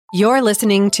You're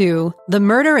listening to The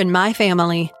Murder in My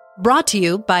Family, brought to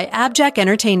you by Abject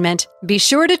Entertainment. Be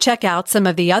sure to check out some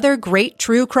of the other great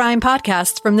true crime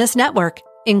podcasts from this network,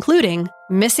 including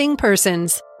Missing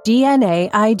Persons, DNA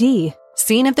ID,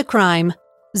 Scene of the Crime,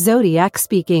 Zodiac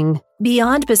Speaking,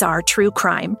 Beyond Bizarre True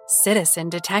Crime, Citizen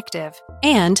Detective,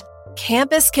 and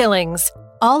Campus Killings.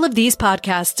 All of these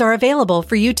podcasts are available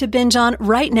for you to binge on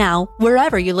right now,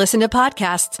 wherever you listen to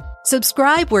podcasts.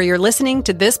 Subscribe where you're listening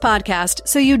to this podcast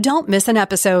so you don't miss an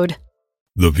episode.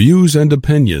 The views and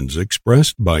opinions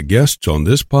expressed by guests on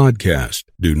this podcast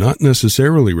do not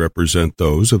necessarily represent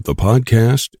those of the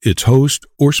podcast, its host,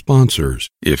 or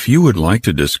sponsors. If you would like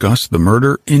to discuss the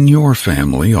murder in your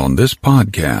family on this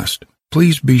podcast,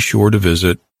 please be sure to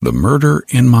visit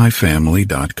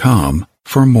themurderinmyfamily.com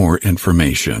for more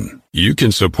information. You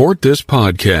can support this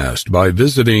podcast by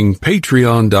visiting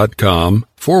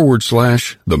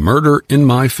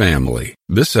patreon.com/themurderinmyfamily.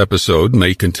 This episode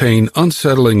may contain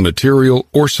unsettling material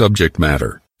or subject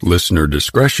matter. Listener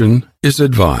discretion is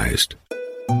advised.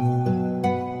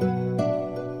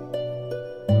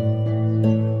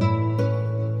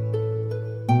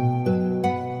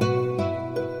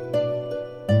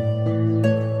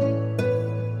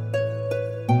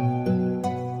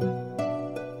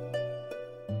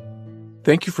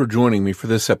 Thank you for joining me for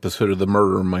this episode of The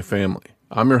Murder in My Family.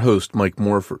 I'm your host, Mike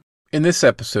Morford. In this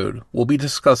episode, we'll be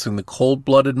discussing the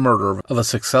cold-blooded murder of a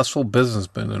successful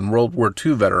businessman and World War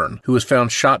II veteran who was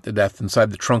found shot to death inside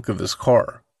the trunk of his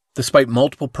car. Despite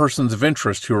multiple persons of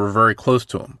interest who were very close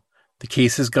to him, the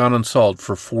case has gone unsolved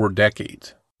for 4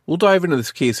 decades. We'll dive into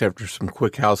this case after some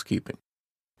quick housekeeping.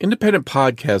 Independent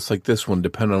podcasts like this one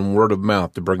depend on word of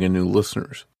mouth to bring in new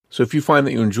listeners. So if you find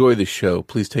that you enjoy this show,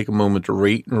 please take a moment to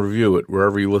rate and review it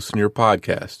wherever you listen to your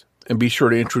podcast. And be sure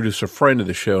to introduce a friend to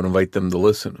the show and invite them to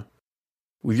listen.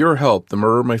 With your help, The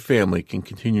Murder in My Family can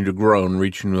continue to grow and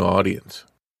reach a new audience.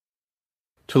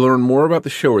 To learn more about the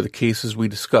show or the cases we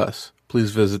discuss,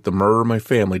 please visit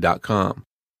themurderinmyfamily.com.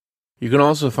 You can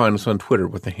also find us on Twitter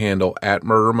with the handle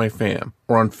 @MurderMyFam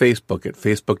or on Facebook at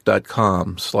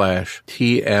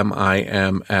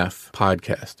facebook.com/TMIMF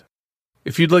podcast.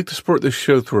 If you'd like to support this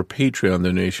show through a Patreon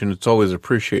donation, it's always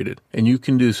appreciated, and you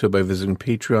can do so by visiting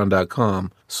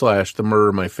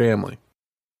patreon.com/themurderinmyfamily.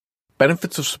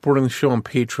 Benefits of supporting the show on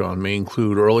Patreon may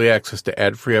include early access to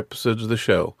ad-free episodes of the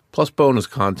show, plus bonus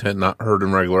content not heard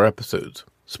in regular episodes.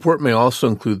 Support may also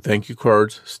include thank you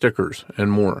cards, stickers,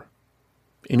 and more.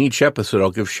 In each episode,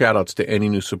 I'll give shout-outs to any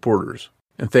new supporters,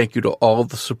 and thank you to all of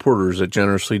the supporters that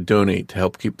generously donate to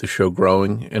help keep the show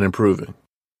growing and improving.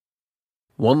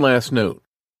 One last note.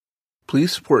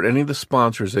 Please support any of the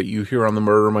sponsors that you hear on The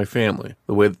Murder in My Family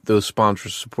the way that those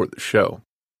sponsors support the show.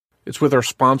 It's with our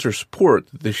sponsor support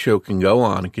that this show can go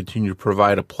on and continue to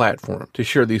provide a platform to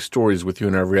share these stories with you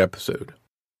in every episode.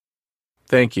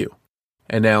 Thank you.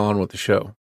 And now on with the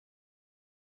show.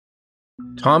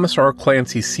 Thomas R.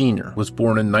 Clancy Sr. was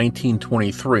born in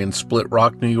 1923 in Split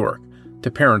Rock, New York,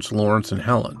 to parents Lawrence and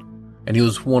Helen, and he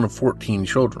was one of 14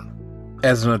 children.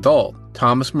 As an adult,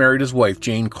 Thomas married his wife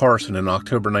Jane Carson in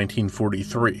October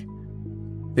 1943.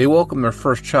 They welcomed their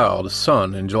first child, a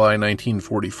son, in July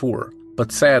 1944,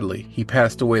 but sadly, he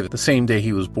passed away the same day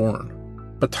he was born.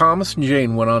 But Thomas and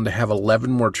Jane went on to have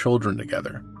 11 more children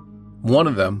together. One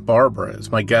of them, Barbara,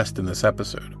 is my guest in this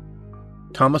episode.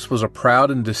 Thomas was a proud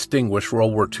and distinguished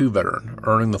World War II veteran,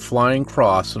 earning the Flying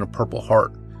Cross and a Purple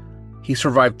Heart. He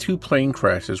survived 2 plane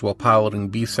crashes while piloting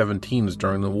B-17s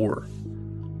during the war.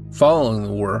 Following the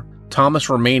war, Thomas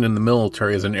remained in the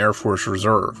military as an Air Force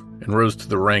Reserve and rose to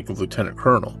the rank of Lieutenant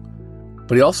Colonel.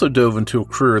 But he also dove into a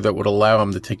career that would allow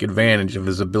him to take advantage of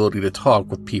his ability to talk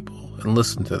with people and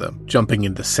listen to them, jumping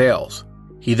into sales.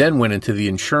 He then went into the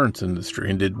insurance industry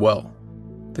and did well.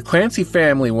 The Clancy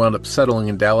family wound up settling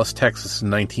in Dallas, Texas in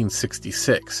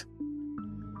 1966.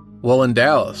 While in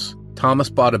Dallas, Thomas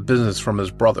bought a business from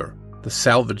his brother, the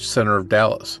Salvage Center of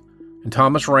Dallas, and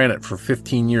Thomas ran it for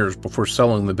 15 years before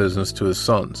selling the business to his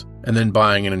sons, and then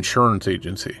buying an insurance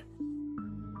agency.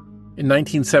 In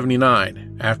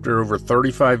 1979, after over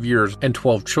 35 years and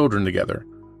 12 children together,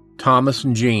 Thomas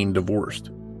and Jane divorced.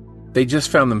 They just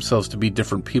found themselves to be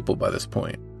different people by this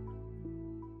point.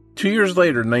 2 years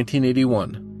later, in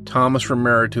 1981, Thomas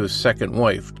remarried to his second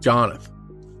wife, Jonathan.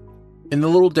 In the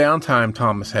little downtime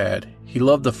Thomas had, he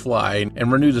loved to fly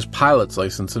and renewed his pilot's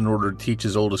license in order to teach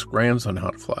his oldest grandson how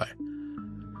to fly.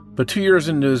 But 2 years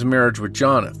into his marriage with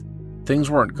Jonathan, things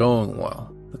weren't going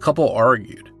well. The couple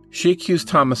argued. She accused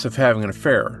Thomas of having an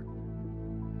affair.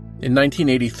 In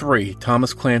 1983,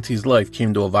 Thomas Clancy's life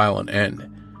came to a violent end,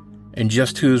 and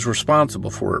just who is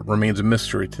responsible for it remains a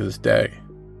mystery to this day.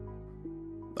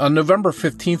 On November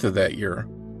 15th of that year,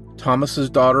 Thomas's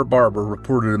daughter Barbara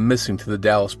reported him missing to the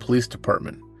Dallas Police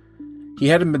Department. He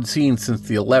hadn't been seen since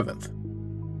the 11th.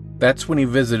 That's when he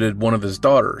visited one of his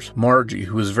daughters, Margie,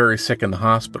 who was very sick in the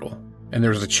hospital, and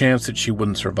there was a chance that she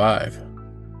wouldn't survive.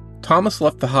 Thomas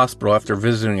left the hospital after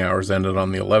visiting hours ended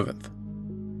on the 11th.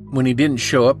 When he didn't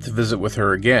show up to visit with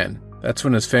her again, that's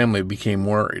when his family became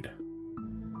worried.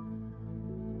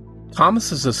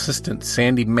 Thomas's assistant,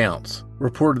 Sandy Mounts,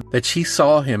 reported that she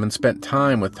saw him and spent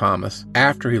time with Thomas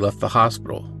after he left the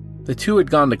hospital. The two had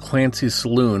gone to Clancy's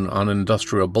Saloon on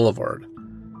Industrial Boulevard.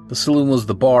 The saloon was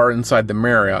the bar inside the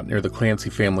Marriott near the Clancy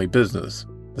family business,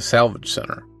 the Salvage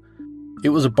Center. It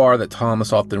was a bar that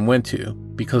Thomas often went to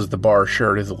because the bar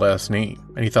shared his last name,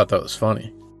 and he thought that was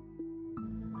funny.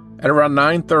 At around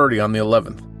 9:30 on the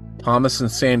 11th, Thomas and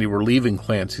Sandy were leaving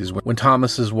Clancy's when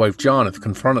Thomas's wife Jonathan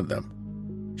confronted them.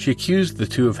 She accused the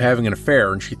two of having an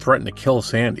affair and she threatened to kill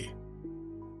Sandy.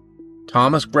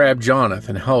 Thomas grabbed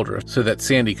Jonathan and held her so that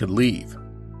Sandy could leave.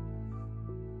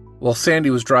 While Sandy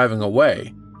was driving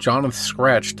away, Jonathan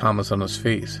scratched Thomas on his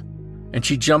face, and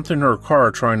she jumped in her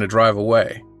car trying to drive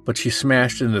away, but she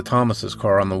smashed into Thomas's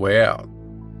car on the way out.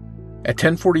 At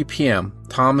 10:40 p.m.,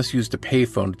 Thomas used a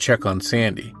payphone to check on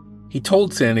Sandy. He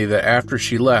told Sandy that after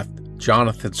she left,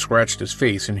 Jonathan had scratched his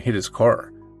face and hit his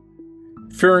car.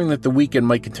 Fearing that the weekend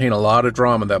might contain a lot of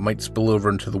drama that might spill over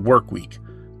into the work week,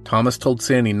 Thomas told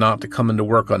Sandy not to come into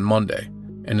work on Monday,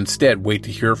 and instead wait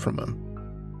to hear from him.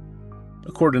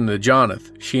 According to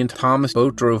Jonathan, she and Thomas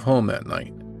both drove home that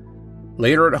night.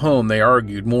 Later at home, they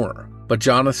argued more, but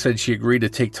Jonathan said she agreed to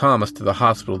take Thomas to the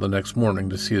hospital the next morning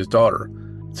to see his daughter.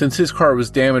 Since his car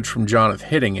was damaged from Jonathan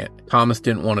hitting it, Thomas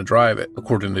didn't want to drive it,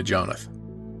 according to Jonathan.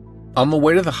 On the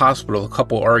way to the hospital, the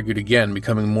couple argued again,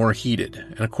 becoming more heated,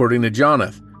 and according to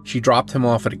Jonathan, she dropped him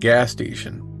off at a gas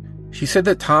station. She said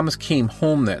that Thomas came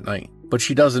home that night, but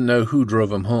she doesn't know who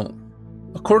drove him home.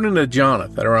 According to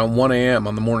Jonathan, at around 1 a.m.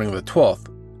 on the morning of the 12th,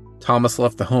 Thomas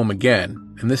left the home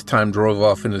again, and this time drove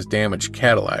off in his damaged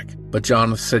Cadillac, but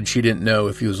Jonathan said she didn't know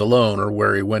if he was alone or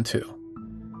where he went to.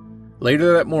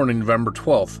 Later that morning, November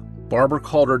 12th, Barbara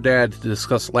called her dad to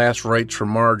discuss last rites for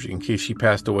Margie in case she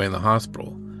passed away in the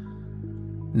hospital.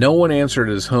 No one answered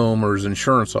his home or his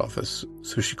insurance office,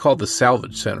 so she called the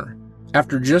Salvage Center.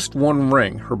 After just one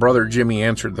ring, her brother Jimmy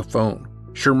answered the phone.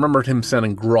 She remembered him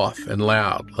sounding gruff and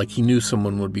loud, like he knew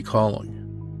someone would be calling.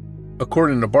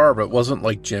 According to Barbara, it wasn't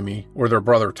like Jimmy or their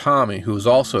brother Tommy, who was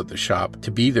also at the shop,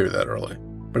 to be there that early,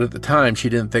 but at the time she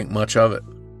didn't think much of it.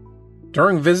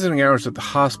 During visiting hours at the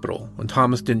hospital, when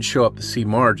Thomas didn't show up to see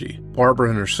Margie, Barbara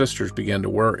and her sisters began to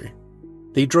worry.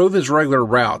 They drove his regular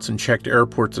routes and checked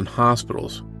airports and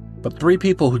hospitals, but three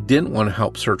people who didn't want to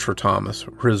help search for Thomas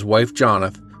were his wife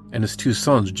Jonathan and his two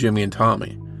sons Jimmy and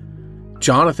Tommy.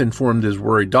 Jonathan informed his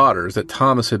worried daughters that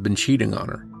Thomas had been cheating on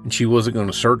her and she wasn't going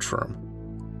to search for him.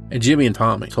 And Jimmy and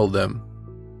Tommy told them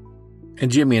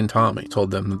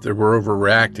that they were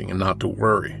overreacting and not to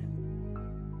worry.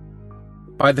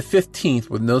 By the 15th,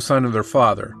 with no sign of their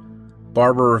father,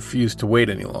 Barbara refused to wait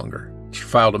any longer. She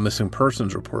filed a missing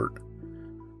persons report.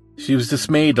 She was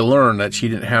dismayed to learn that she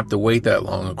didn't have to wait that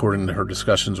long, according to her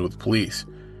discussions with police.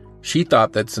 She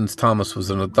thought that since Thomas was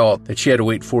an adult, that she had to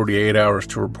wait 48 hours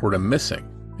to report him missing,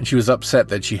 and she was upset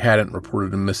that she hadn't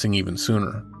reported him missing even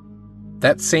sooner.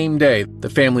 That same day, the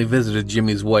family visited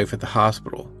Jimmy's wife at the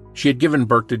hospital. She had given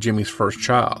birth to Jimmy's first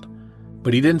child,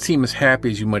 but he didn't seem as happy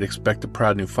as you might expect a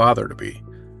proud new father to be.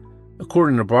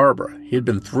 According to Barbara, he had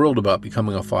been thrilled about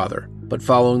becoming a father, but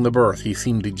following the birth, he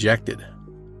seemed dejected.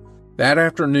 That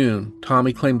afternoon,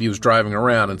 Tommy claimed he was driving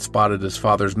around and spotted his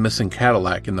father's missing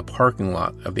Cadillac in the parking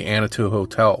lot of the Annatoo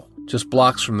Hotel, just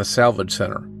blocks from the Salvage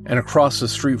Center and across the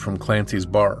street from Clancy's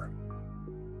bar.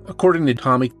 According to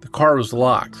Tommy, the car was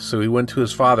locked, so he went to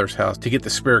his father's house to get the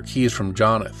spare keys from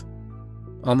Jonathan.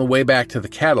 On the way back to the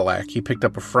Cadillac, he picked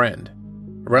up a friend.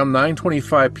 Around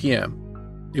 9:25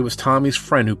 p.m., it was Tommy's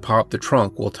friend who popped the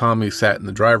trunk while Tommy sat in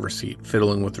the driver's seat,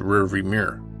 fiddling with the rearview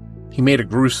mirror. He made a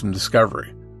gruesome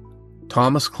discovery.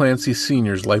 Thomas Clancy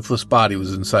Sr.'s lifeless body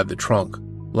was inside the trunk,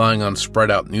 lying on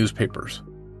spread-out newspapers.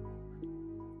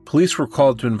 Police were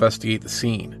called to investigate the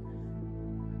scene.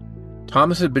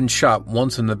 Thomas had been shot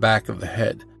once in the back of the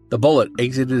head. The bullet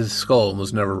exited his skull and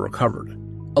was never recovered.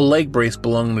 A leg brace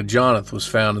belonging to Jonathan was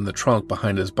found in the trunk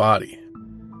behind his body.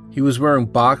 He was wearing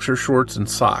boxer shorts and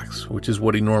socks, which is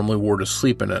what he normally wore to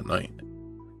sleep in at night.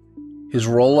 His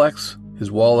Rolex,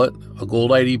 his wallet, a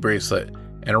gold ID bracelet,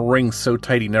 and a ring so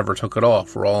tight he never took it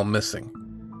off were all missing.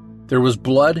 There was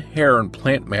blood, hair, and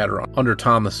plant matter under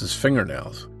Thomas's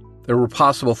fingernails. There were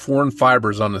possible foreign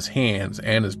fibers on his hands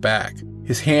and his back.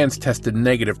 His hands tested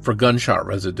negative for gunshot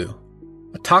residue.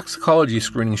 A toxicology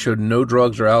screening showed no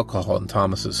drugs or alcohol in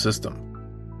Thomas's system.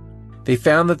 They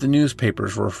found that the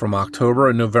newspapers were from October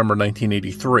and November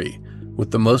 1983,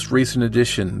 with the most recent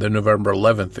edition the November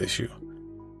 11th issue.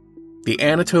 The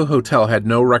Anito Hotel had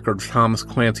no record of Thomas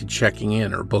Clancy checking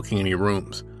in or booking any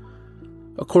rooms.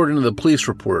 According to the police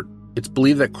report, it's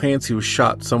believed that Clancy was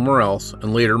shot somewhere else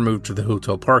and later moved to the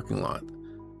hotel parking lot.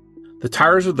 The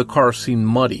tires of the car seemed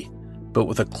muddy, but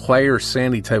with a clay or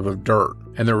sandy type of dirt,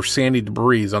 and there were sandy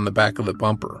debris on the back of the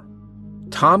bumper.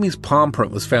 Tommy's palm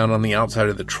print was found on the outside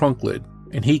of the trunk lid,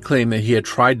 and he claimed that he had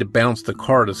tried to bounce the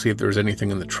car to see if there was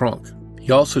anything in the trunk.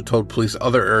 He also told police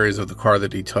other areas of the car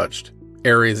that he touched.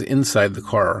 Areas inside the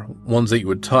car, ones that you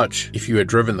would touch if you had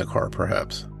driven the car,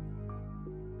 perhaps.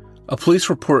 A police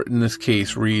report in this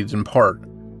case reads in part,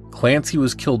 Clancy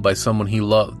was killed by someone he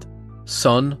loved.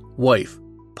 Son, wife,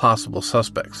 possible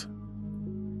suspects.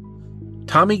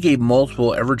 Tommy gave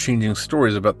multiple ever-changing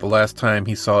stories about the last time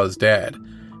he saw his dad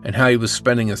and how he was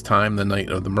spending his time the night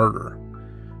of the murder.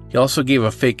 He also gave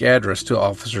a fake address to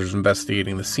officers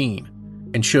investigating the scene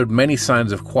and showed many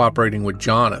signs of cooperating with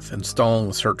Jonathan in stalling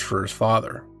the search for his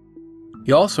father.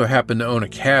 He also happened to own a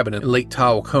cabin in Lake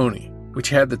Tawakoni, which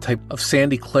had the type of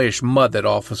sandy clayish mud that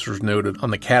officers noted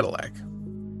on the Cadillac.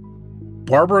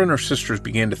 Barbara and her sisters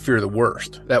began to fear the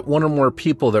worst, that one or more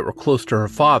people that were close to her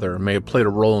father may have played a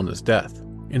role in his death.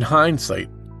 In hindsight,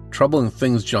 troubling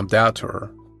things jumped out to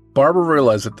her. Barbara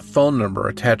realized that the phone number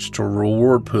attached to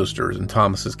reward posters in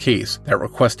Thomas's case that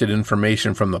requested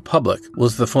information from the public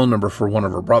was the phone number for one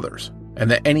of her brothers, and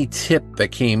that any tip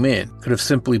that came in could have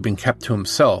simply been kept to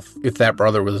himself if that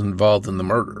brother was involved in the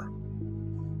murder.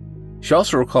 She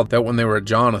also recalled that when they were at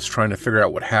John's trying to figure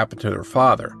out what happened to their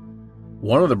father,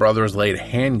 one of the brothers laid a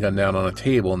handgun down on a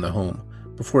table in the home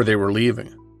before they were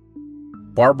leaving.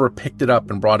 Barbara picked it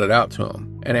up and brought it out to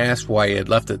him and asked why he had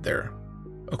left it there.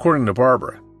 According to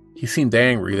Barbara, he seemed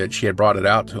angry that she had brought it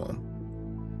out to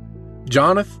him.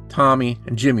 Jonathan, Tommy,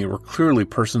 and Jimmy were clearly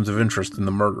persons of interest in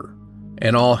the murder,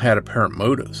 and all had apparent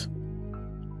motives.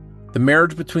 The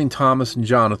marriage between Thomas and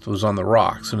Jonathan was on the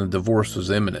rocks and a divorce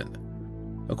was imminent.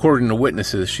 According to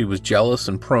witnesses, she was jealous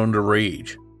and prone to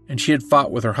rage, and she had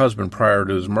fought with her husband prior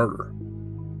to his murder.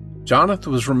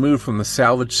 Jonathan was removed from the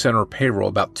salvage center payroll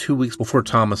about 2 weeks before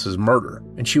Thomas's murder,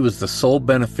 and she was the sole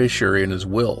beneficiary in his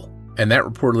will, and that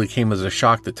reportedly came as a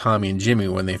shock to Tommy and Jimmy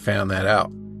when they found that out.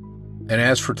 And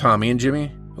as for Tommy and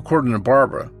Jimmy, according to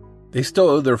Barbara, they still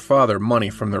owed their father money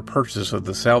from their purchase of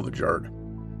the salvage yard.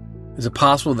 Is it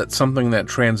possible that something in that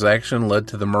transaction led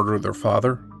to the murder of their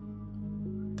father?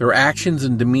 Their actions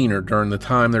and demeanor during the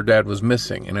time their dad was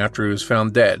missing and after he was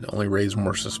found dead only raised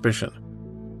more suspicion.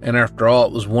 And after all,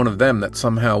 it was one of them that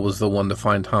somehow was the one to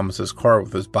find Thomas's car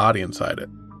with his body inside it.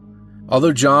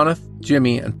 Although Jonathan,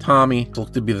 Jimmy, and Tommy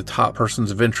looked to be the top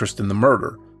persons of interest in the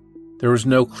murder, there was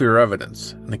no clear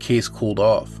evidence, and the case cooled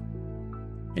off.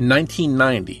 In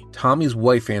 1990, Tommy's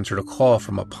wife answered a call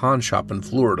from a pawn shop in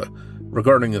Florida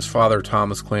regarding his father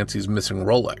Thomas Clancy's missing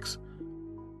Rolex.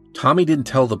 Tommy didn't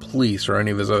tell the police or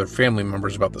any of his other family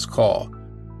members about this call,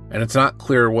 and it's not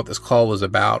clear what this call was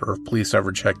about or if police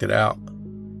ever checked it out.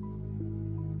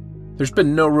 There's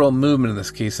been no real movement in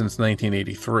this case since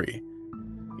 1983.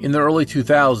 In the early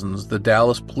 2000s, the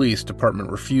Dallas Police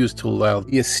Department refused to allow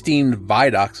the esteemed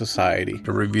Vidocq Society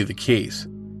to review the case,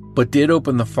 but did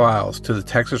open the files to the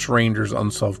Texas Rangers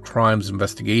Unsolved Crimes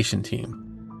Investigation Team.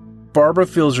 Barbara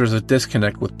feels there's a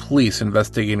disconnect with police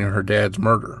investigating her dad's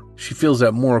murder. She feels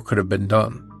that more could have been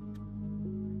done.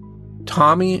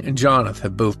 Tommy and Jonathan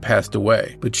have both passed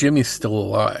away, but Jimmy's still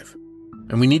alive.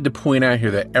 And we need to point out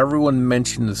here that everyone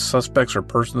mentioned as suspects or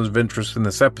persons of interest in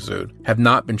this episode have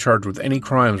not been charged with any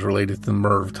crimes related to the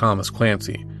murder of Thomas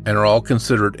Clancy, and are all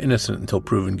considered innocent until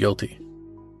proven guilty.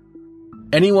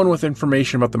 Anyone with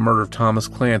information about the murder of Thomas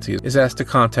Clancy is asked to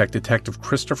contact Detective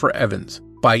Christopher Evans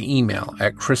by email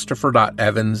at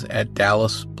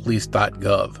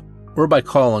christopher.evans@dallaspolice.gov or by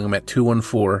calling him at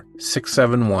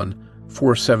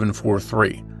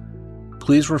 214-671-4743.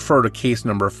 Please refer to case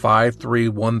number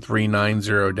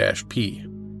 531390-P.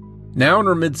 Now in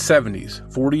her mid-70s,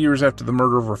 40 years after the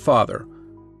murder of her father,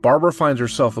 Barbara finds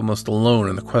herself almost alone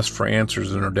in the quest for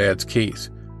answers in her dad's case.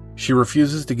 She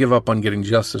refuses to give up on getting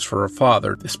justice for her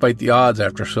father, despite the odds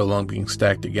after so long being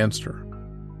stacked against her.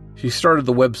 She started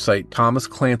the website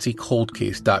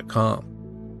thomasclancycoldcase.com.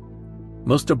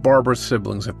 Most of Barbara's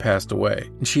siblings have passed away,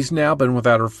 and she's now been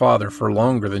without her father for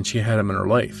longer than she had him in her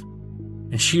life.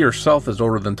 And she herself is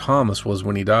older than Thomas was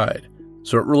when he died,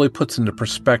 so it really puts into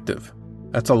perspective.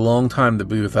 That's a long time to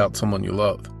be without someone you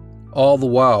love, all the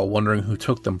while wondering who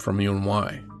took them from you and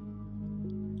why.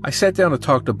 I sat down to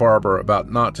talk to Barbara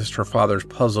about not just her father's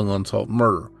puzzling unsolved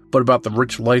murder, but about the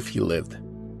rich life he lived.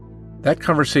 That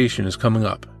conversation is coming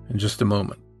up in just a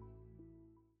moment.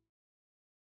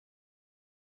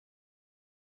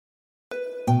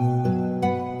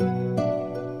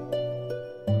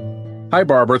 Hi,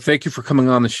 Barbara. Thank you for coming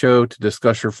on the show to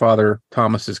discuss your father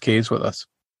Thomas's case with us.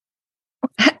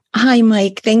 Hi,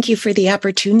 Mike. Thank you for the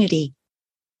opportunity.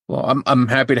 Well, I'm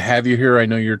happy to have you here. I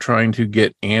know you're trying to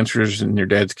get answers in your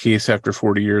dad's case after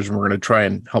 40 years, and we're going to try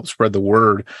and help spread the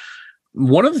word.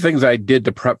 One of the things I did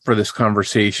to prep for this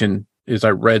conversation is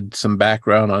I read some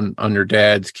background on your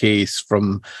dad's case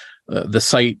from the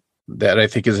site that I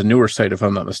think is a newer site, if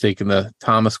I'm not mistaken, the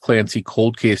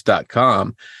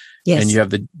thomasclancycoldcase.com. Yes. And you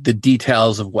have the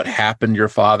details of what happened to your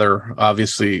father.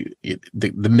 Obviously,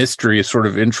 the mystery is sort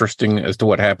of interesting as to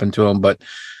what happened to him. But,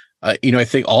 I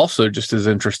think also just as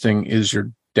interesting is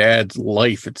your dad's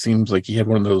life. It seems like he had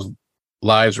one of those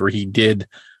lives where he did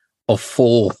a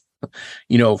full,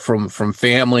 from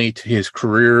family to his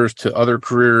careers to other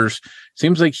careers.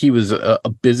 Seems like he was a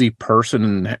busy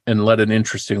person and led an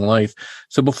interesting life.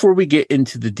 So before we get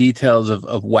into the details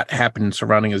of what happened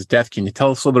surrounding his death, can you tell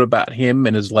us a little bit about him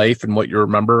and his life and what you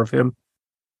remember of him?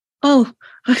 Oh,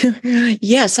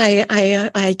 yes,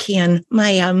 I can.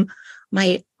 My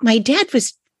dad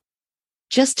was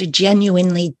just a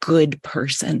genuinely good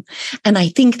person, and I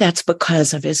think that's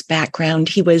because of his background.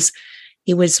 He was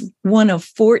one of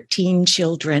 14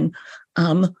 children,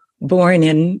 born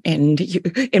in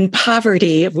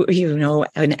poverty,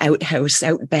 an outhouse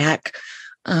out back,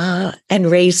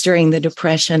 and raised during the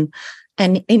Depression.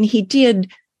 And he did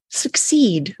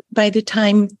succeed. By the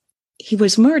time he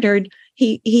was murdered,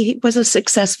 he was a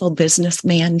successful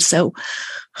businessman. So,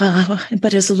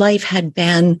 but his life had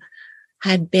been,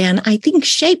 I think,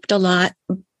 shaped a lot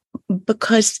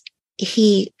because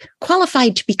he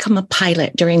qualified to become a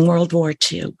pilot during World War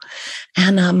II.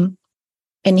 And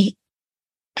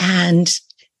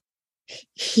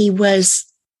he was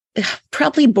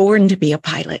probably born to be a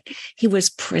pilot. He was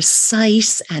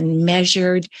precise and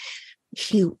measured.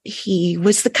 He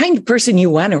was the kind of person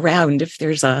you want around if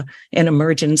there's an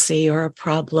emergency or a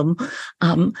problem.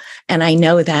 And I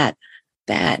know that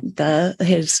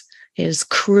his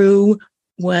crew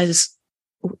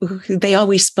they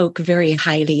always spoke very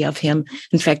highly of him.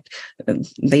 In fact,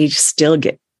 they still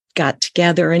got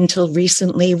together until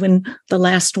recently when the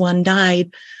last one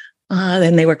died.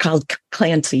 And they were called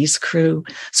Clancy's crew.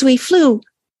 So he flew,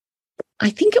 I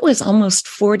think it was almost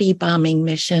 40 bombing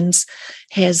missions.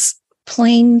 His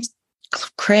plane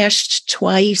crashed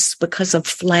twice because of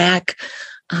flak.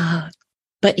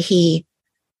 But he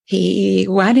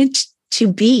wanted to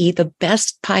be the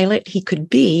best pilot he could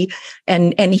be.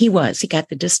 And he was. He got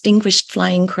the Distinguished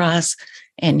Flying Cross,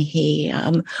 and he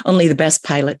only the best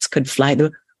pilots could fly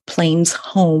the planes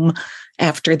home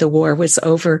after the war was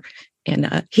over.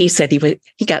 And he said he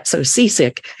got so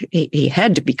seasick, he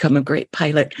had to become a great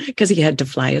pilot because he had to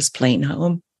fly his plane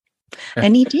home.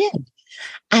 And he did.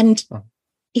 And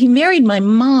he married my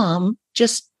mom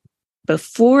just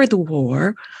before the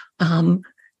war.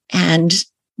 And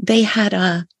they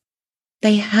had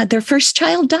their first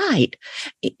child died.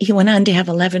 He went on to have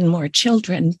 11 more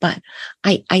children, but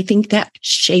I think that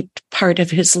shaped part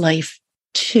of his life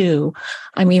too.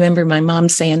 I remember my mom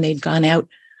saying they'd gone out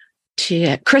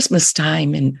at Christmas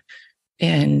time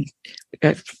and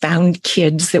found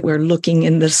kids that were looking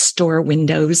in the store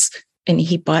windows, and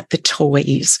he bought the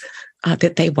toys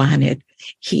that they wanted.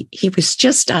 He was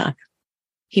just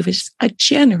he was a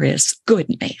generous, good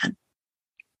man.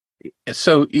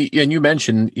 So, and you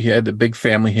mentioned you had a big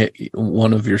family.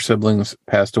 One of your siblings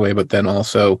passed away, but then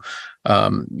also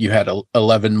you had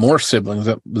 11 more siblings.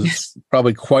 That was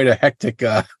probably quite a hectic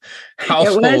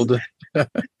household.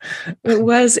 It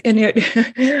was, and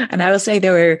I will say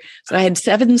so I had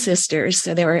 7 sisters,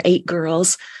 so there were 8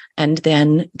 girls, and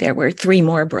then there were 3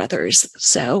 more brothers.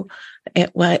 So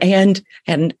it was, and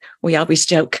we always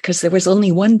joke because there was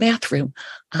only one bathroom.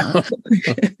 Wow.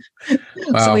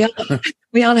 So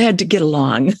we all had to get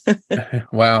along.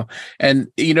 Wow. And,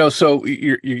 so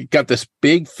you got this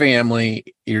big family,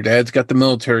 your dad's got the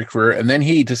military career, and then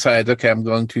he decides, okay, I'm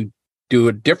going to do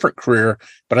a different career,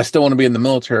 but I still want to be in the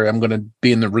military. I'm going to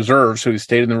be in the reserves. So he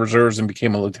stayed in the reserves and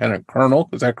became a lieutenant colonel.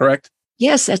 Is that correct?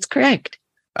 Yes, that's correct.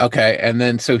 Okay. And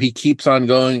then so he keeps on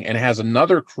going and has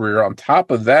another career on top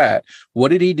of that. What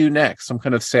did he do next? Some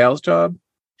kind of sales job?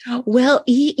 Well,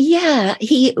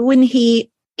 when he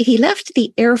left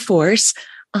the Air Force,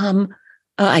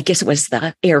 I guess it was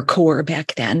the Air Corps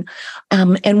back then.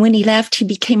 And when he left, he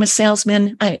became a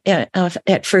salesman.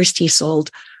 At first he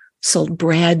sold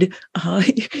bread.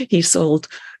 He sold,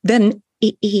 then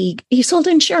he sold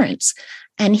insurance,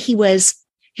 and he was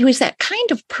that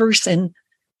kind of person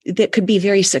that could be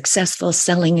very successful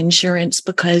selling insurance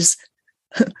because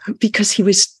he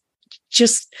was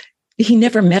just, he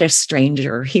never met a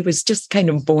stranger. He was just kind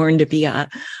of born to be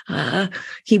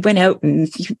he went out and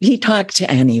he talked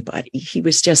to anybody. He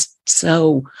was just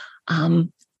so, I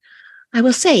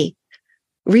will say,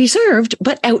 reserved,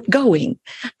 but outgoing.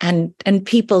 And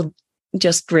people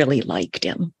just really liked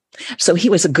him. So he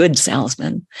was a good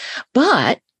salesman.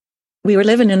 But we were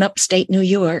living in upstate New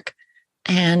York,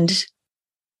 and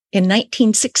in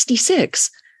 1966,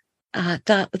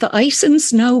 the ice and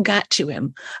snow got to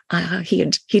him.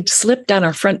 He'd slipped on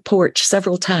our front porch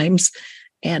several times,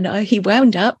 and he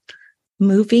wound up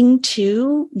moving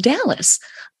to Dallas.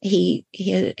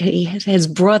 His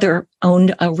brother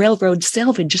owned a railroad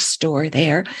salvage store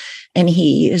there, and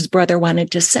his brother wanted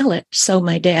to sell it, so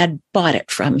my dad bought it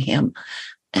from him,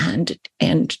 and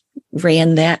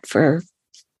ran that for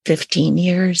 15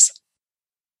 years.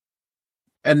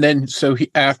 And then, so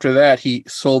after that, he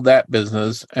sold that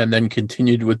business and then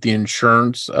continued with the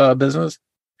insurance business.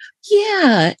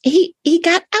 Yeah, he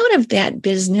got out of that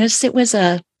business. It was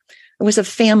a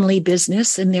family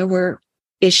business, and there were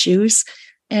issues,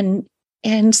 and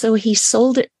so he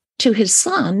sold it to his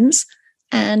sons,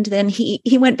 and then he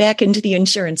went back into the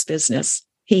insurance business.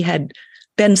 He had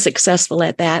been successful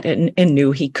at that and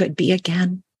knew he could be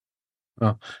again.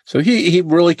 Oh, so he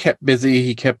really kept busy.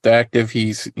 He kept active.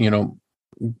 He's,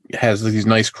 has these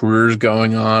nice careers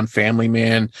going on, family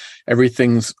man,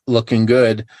 everything's looking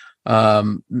good.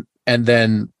 And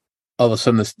then all of a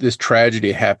sudden this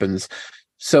tragedy happens.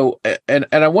 So, and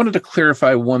I wanted to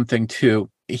clarify one thing too.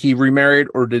 He remarried,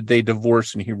 or did they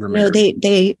divorce and he remarried?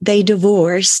 No, they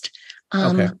divorced.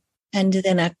 Okay. And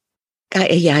then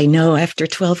I know, after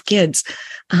 12 kids.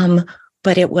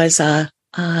 But it was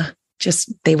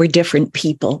just, they were different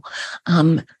people.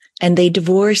 And they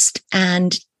divorced,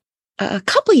 and a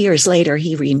couple of years later,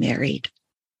 he remarried.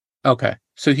 Okay.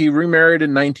 So he remarried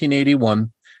in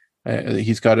 1981.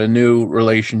 He's got a new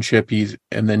relationship.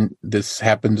 And then this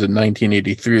happens in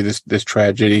 1983, this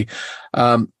tragedy.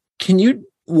 Can you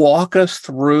walk us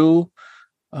through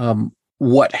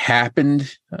what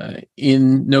happened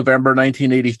in November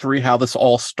 1983, how this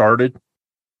all started?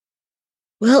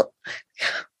 Well,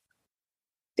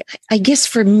 I guess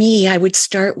for me, I would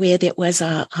start with, it was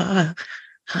a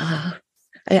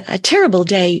terrible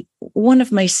day. One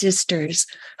of my sisters,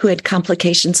 who had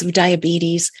complications of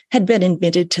diabetes, had been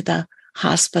admitted to the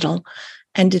hospital,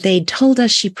 and they told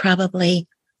us she probably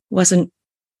wasn't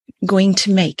going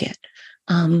to make it.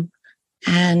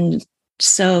 And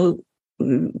so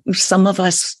some of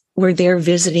us were there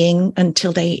visiting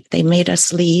until they made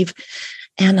us leave.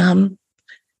 And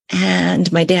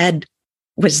my dad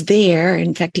was there.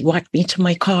 In fact, he walked me to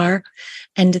my car.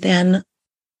 And then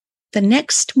the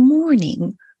next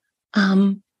morning,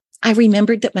 I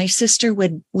remembered that my sister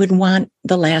would want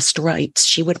the last rites.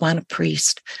 She would want a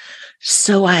priest.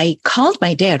 So I called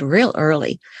my dad real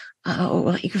early,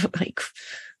 like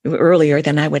earlier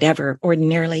than I would ever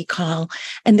ordinarily call.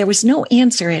 And there was no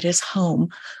answer at his home.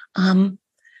 And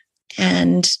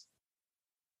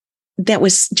that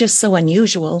was just so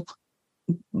unusual,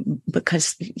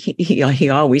 because he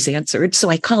always answered. So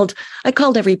I called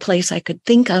every place I could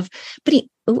think of, but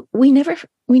we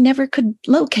never could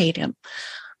locate him.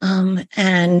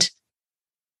 And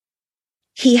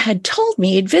he had told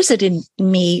me, he'd visited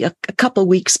me a couple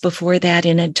weeks before that,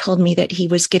 and had told me that he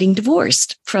was getting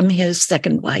divorced from his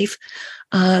second wife,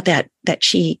 that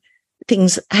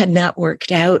things had not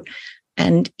worked out.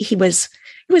 And he was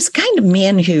kind of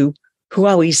man who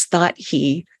always thought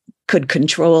he could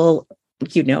control,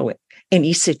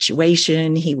 any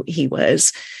situation.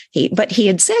 But he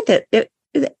had said that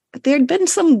there'd been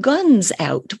some guns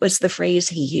out, was the phrase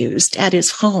he used, at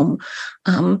his home.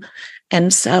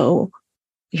 And so,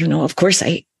 of course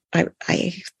I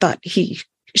thought he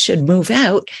should move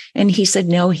out. And he said,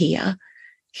 no,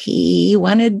 he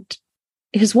wanted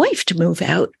his wife to move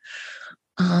out.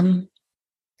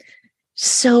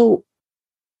 So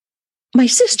my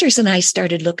sisters and I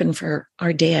started looking for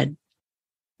our dad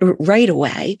right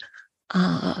away.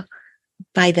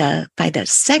 By the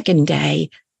second day,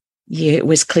 it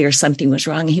was clear something was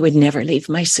wrong. He would never leave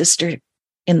my sister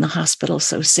in the hospital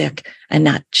so sick and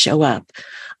not show up.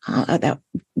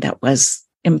 That was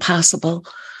impossible.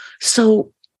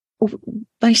 So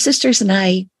my sisters and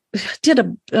I did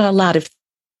a lot of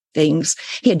things.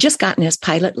 He had just gotten his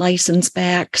pilot license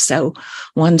back. So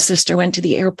one sister went to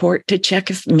the airport to check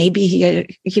if maybe he had,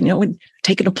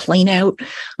 taken a plane out.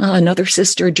 Another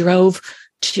sister drove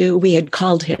we had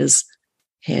called his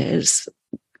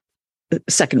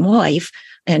second wife,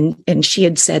 and she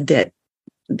had said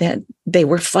that they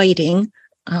were fighting.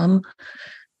 And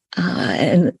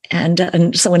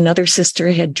so another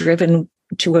sister had driven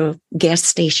to a gas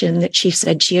station that she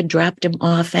said she had dropped him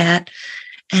off at.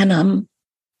 And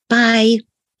by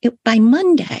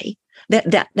Monday,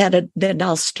 that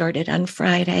all started on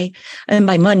Friday. And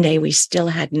by Monday, we still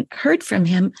hadn't heard from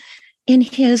him. And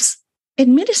his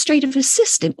administrative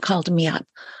assistant called me up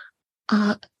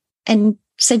and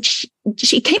said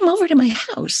she came over to my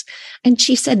house, and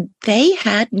she said they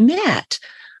had met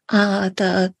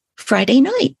the Friday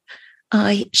night.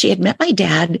 She had met my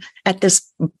dad at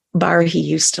this bar he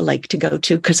used to like to go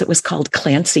to because it was called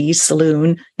Clancy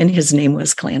Saloon, and his name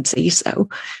was Clancy, so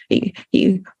he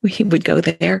would go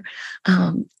there.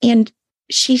 And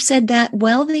she said that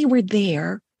while they were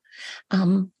there,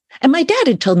 and my dad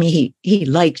had told me he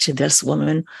liked this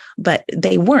woman, but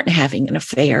they weren't having an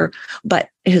affair. But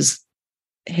his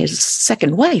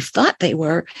second wife thought they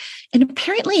were, and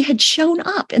apparently had shown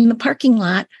up in the parking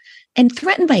lot and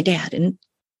threatened my dad and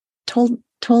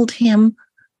told him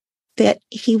that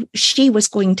she was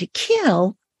going to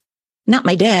kill, not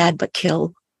my dad, but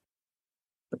kill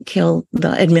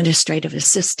the administrative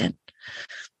assistant.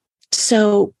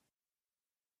 So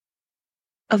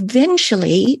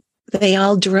eventually they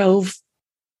all drove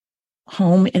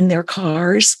home in their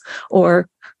cars, or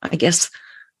I guess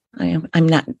I'm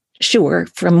not sure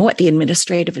from what the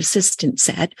administrative assistant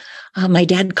said. My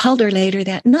dad called her later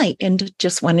that night and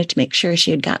just wanted to make sure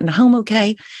she had gotten home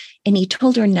okay. And he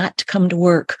told her not to come to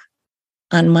work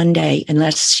on Monday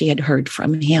unless she had heard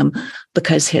from him,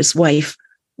 because his wife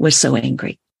was so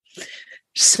angry.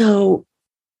 So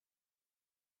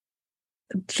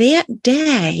that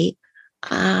day,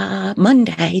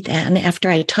 Monday, then, after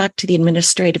I talked to the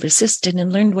administrative assistant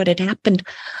and learned what had happened,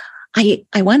 I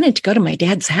wanted to go to my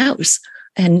dad's house,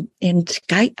 and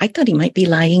I thought he might be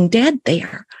lying dead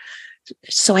there.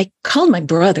 So I called my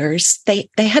brothers. They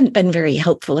hadn't been very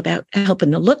helpful about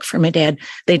helping to look for my dad.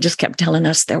 They just kept telling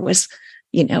us there was,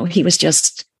 he was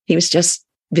just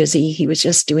busy. He was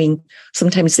just doing,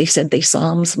 sometimes they said they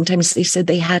saw him, sometimes they said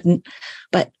they hadn't.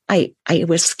 But I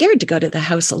was scared to go to the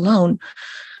house alone.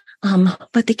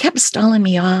 But they kept stalling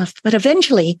me off. But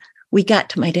eventually we got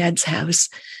to my dad's house,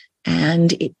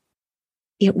 and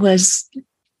it was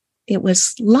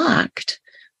locked.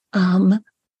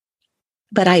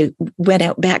 But I went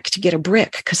out back to get a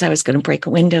brick because I was going to break a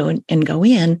window and go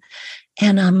in.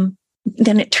 And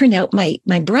then it turned out my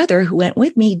brother, who went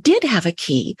with me, did have a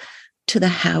key to the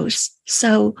house.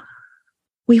 So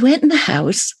we went in the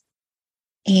house,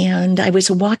 and I was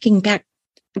walking back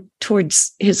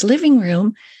towards his living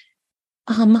room.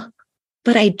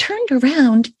 But I turned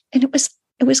around, and it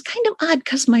was kind of odd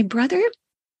because my brother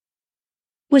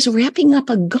was wrapping up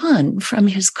a gun from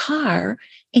his car,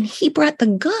 and he brought the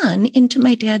gun into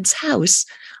my dad's house,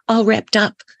 all wrapped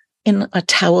up in a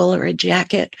towel or a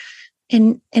jacket,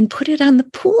 and put it on the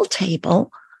pool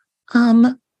table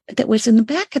that was in the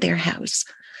back of their house,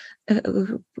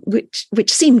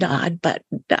 which seemed odd, but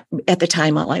at the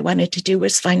time, all I wanted to do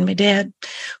was find my dad.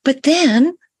 But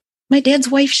then my dad's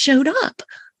wife showed up,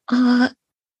 and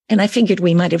I figured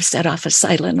we might have set off a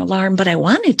silent alarm, but I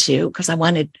wanted to because I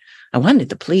wanted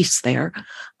the police there.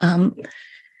 And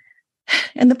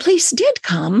the police did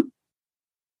come,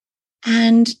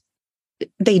 and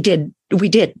they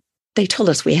told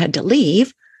us we had to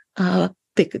leave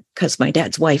because my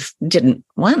dad's wife didn't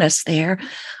want us there.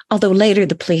 Although later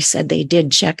the police said they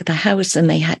did check the house, and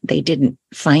they didn't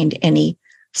find any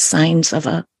signs of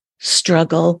a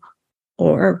struggle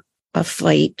or a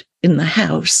fight in the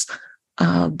house.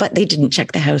 But they didn't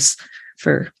check the house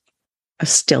for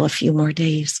still a few more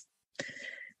days.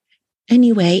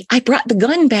 Anyway, I brought the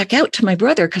gun back out to my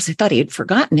brother because I thought he had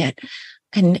forgotten it.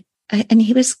 And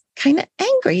he was kind of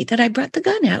angry that I brought the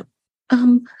gun out.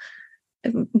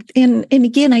 And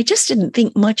again, I just didn't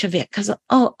think much of it because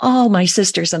all my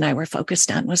sisters and I were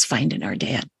focused on was finding our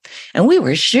dad. And we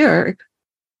were sure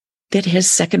that his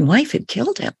second wife had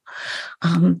killed him.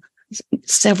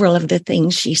 Several of the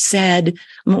things she said,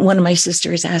 one of my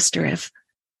sisters asked her if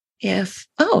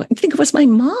I think it was my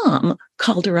mom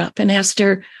called her up and asked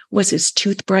her, was his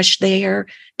toothbrush there?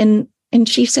 And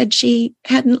she said she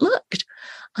hadn't looked.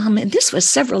 And this was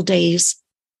several days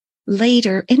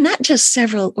later, and not just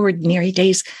several ordinary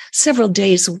days, several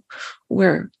days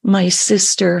where my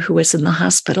sister, who was in the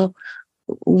hospital,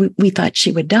 we thought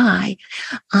she would die.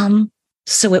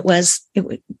 So it was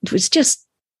just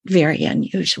very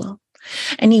unusual.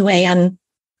 Anyway, on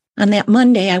that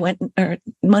Monday, I went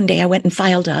and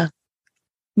filed a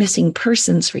missing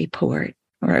persons report,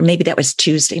 or maybe that was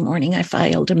Tuesday morning. I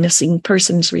filed a missing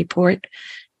persons report,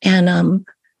 And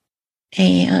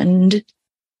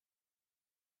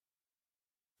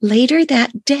later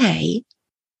that day,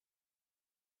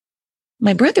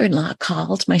 my brother-in-law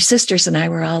called. My sisters and I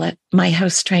were all at my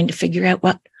house trying to figure out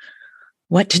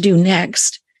what to do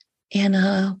next. And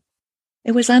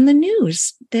it was on the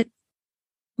news that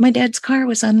my dad's car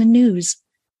was on the news,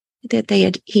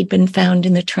 that he'd been found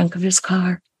in the trunk of his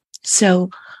car. So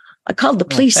I called the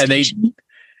police station.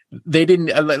 They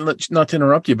didn't, not to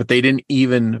interrupt you, but they didn't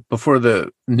even, before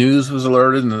the news was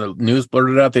alerted and the news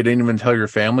blurted out, they didn't even tell your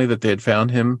family that they had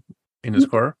found him in his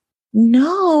car?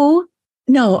 No.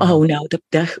 Oh no.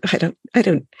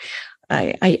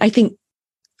 I think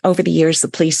over the years, the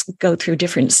police go through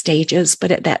different stages,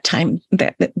 but at that time,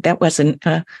 that wasn't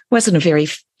a very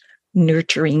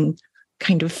nurturing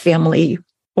kind of family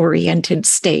oriented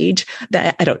stage.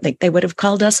 That I don't think they would have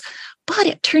called us. But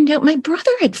it turned out my brother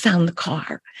had found the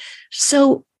car.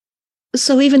 So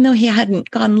even though he hadn't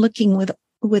gone looking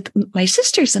with my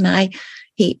sisters and I,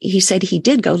 he said he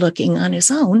did go looking on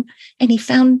his own, and he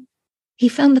found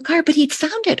the car, but he'd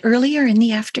found it earlier in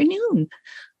the afternoon,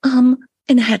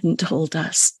 and hadn't told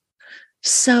us.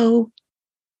 So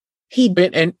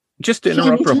and just to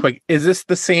interrupt real quick, is this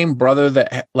the same brother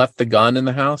that left the gun in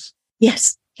the house?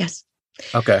 Yes.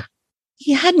 Okay.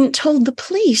 He hadn't told the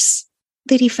police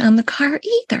that he found the car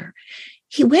either.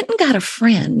 He went and got a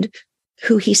friend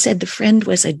who he said the friend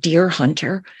was a deer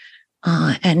hunter.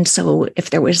 And so if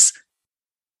there was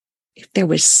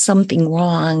something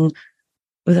wrong,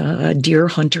 a deer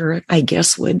hunter, I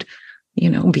guess, would,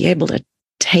 be able to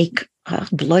take a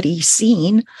bloody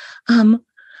scene. But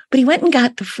he went and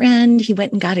got the friend. He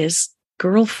went and got his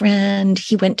girlfriend.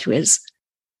 He went to his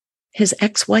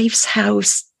ex-wife's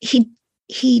house. He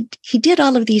did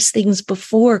all of these things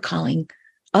before calling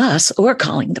us or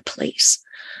calling the police.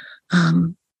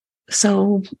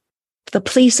 So the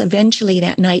police eventually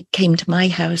that night came to my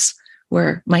house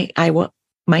where my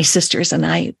sisters and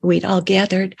I, we'd all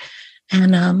gathered,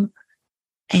 and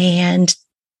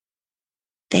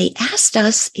they asked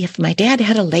us if my dad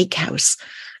had a lake house,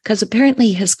 because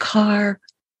apparently his car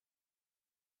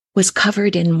was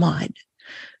covered in mud.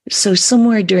 So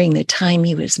somewhere during the time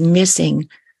he was missing,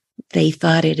 they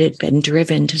thought it had been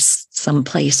driven to some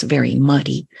place very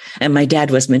muddy. And my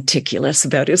dad was meticulous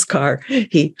about his car.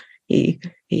 He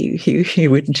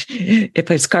would, if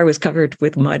his car was covered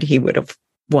with mud, he would have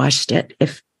washed it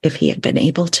if he had been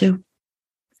able to.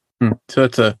 So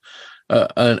that's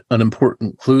an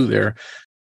important clue there.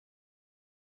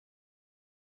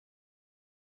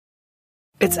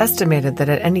 It's estimated that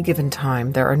at any given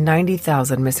time, there are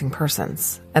 90,000 missing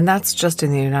persons, and that's just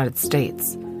in the United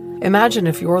States. Imagine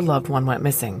if your loved one went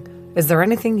missing. Is there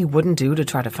anything you wouldn't do to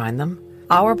try to find them?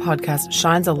 Our podcast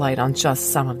shines a light on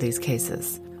just some of these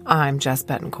cases. I'm Jess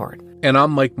Betancourt. And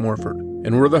I'm Mike Morford,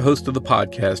 and we're the host of the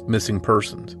podcast Missing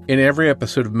Persons. In every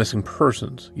episode of Missing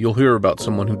Persons, you'll hear about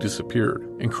someone who disappeared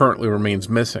and currently remains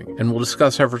missing, and we'll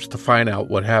discuss efforts to find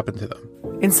out what happened to them.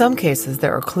 In some cases,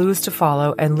 there are clues to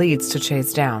follow and leads to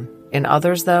chase down. In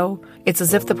others, though, it's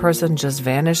as if the person just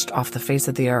vanished off the face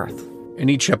of the earth. In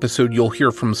each episode, you'll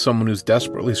hear from someone who's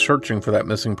desperately searching for that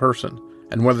missing person.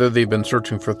 And whether they've been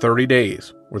searching for 30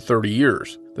 days or 30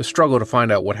 years, the struggle to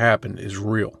find out what happened is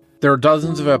real. There are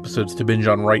dozens of episodes to binge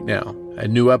on right now,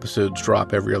 and new episodes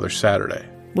drop every other Saturday.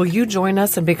 Will you join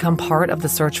us and become part of the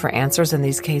search for answers in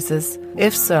these cases?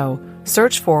 If so,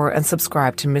 search for and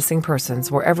subscribe to Missing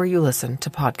Persons wherever you listen to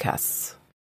podcasts.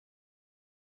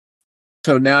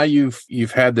 So now you've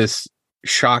had this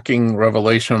shocking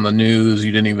revelation on the news.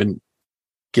 You didn't even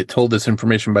get told this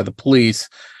information by the police.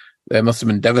 That must have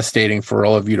been devastating for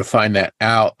all of you to find that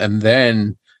out. And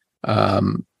then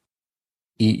I'm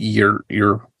sure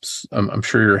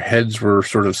your heads were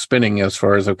sort of spinning as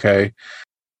far as, okay,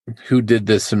 who did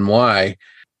this and why?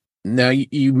 Now,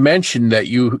 you mentioned that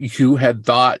you had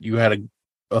thought, you had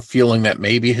a feeling that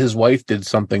maybe his wife did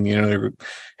something, they were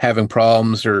having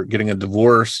problems or getting a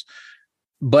divorce.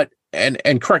 But,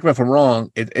 and correct me if I'm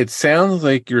wrong, it sounds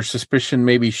like your suspicion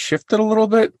maybe shifted a little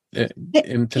bit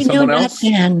into someone else.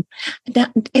 It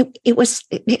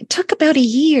took about a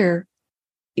year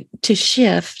to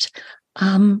shift.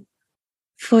 In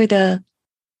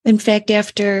fact,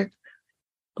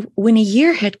 when a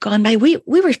year had gone by, we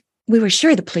were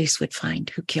sure the police would find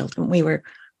who killed him.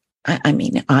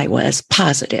 I was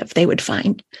positive they would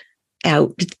find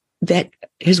out that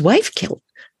his wife killed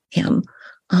him.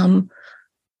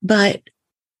 But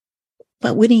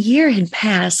when a year had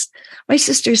passed, my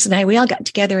sisters and I, we all got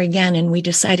together again and we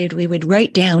decided we would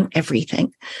write down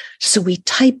everything. So we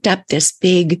typed up this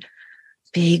big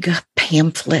big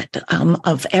pamphlet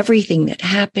of everything that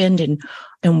happened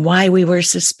and why we were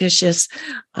suspicious.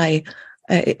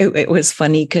 It was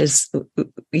funny because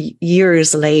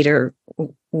years later,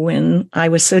 when I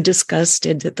was so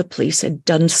disgusted that the police had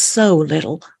done so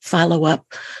little follow-up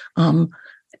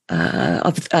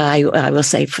I will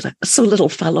say so little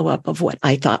follow-up of what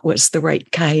I thought was the right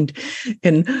kind.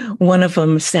 And one of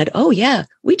them said, "Oh yeah,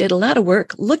 we did a lot of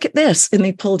work. Look at this." And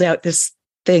they pulled out this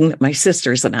thing that my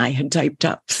sisters and I had typed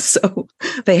up. So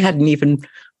they hadn't even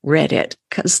read it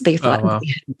because they thought we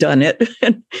had done it.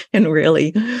 And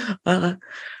really,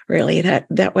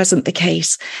 that wasn't the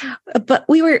case. But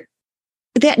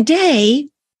that day,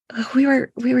 we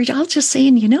were all just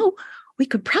saying, we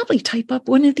could probably type up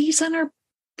one of these on our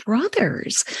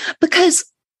brothers, because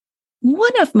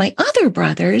one of my other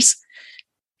brothers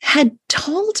had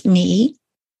told me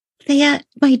that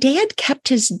my dad kept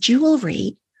his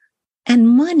jewelry and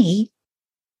money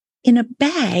in a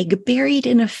bag buried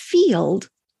in a field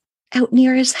out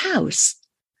near his house.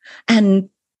 And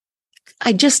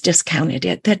I just discounted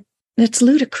it. That's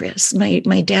ludicrous. My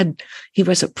dad, he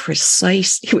was a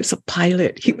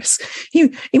pilot. He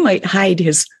might hide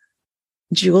his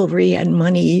jewelry and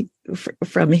money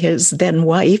from his then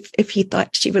wife if he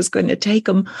thought she was going to take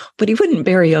them, but he wouldn't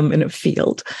bury them in a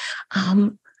field.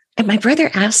 And my brother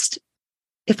asked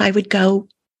if I would go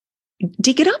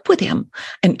dig it up with him.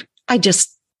 And I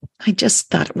just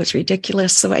thought it was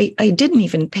ridiculous. So I didn't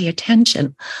even pay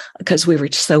attention because we were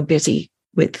so busy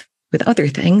with other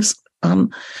things.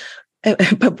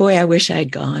 But boy, I wish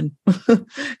I'd gone,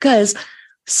 because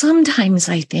sometimes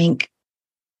I think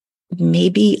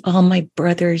maybe all my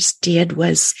brothers did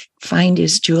was find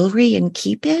his jewelry and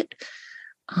keep it.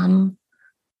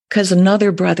 Because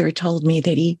another brother told me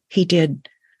that he did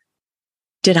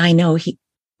I know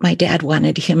my dad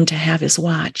wanted him to have his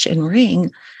watch and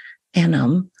ring.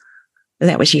 And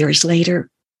that was years later.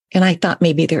 And I thought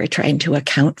maybe they were trying to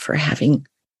account for having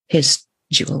his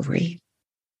jewelry.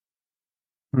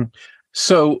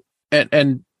 So,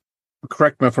 and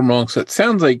correct me if I'm wrong. So it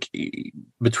sounds like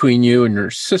between you and your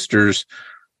sisters,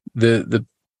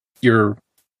 your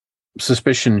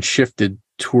suspicion shifted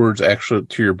towards actually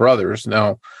to your brothers.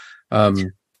 Now, I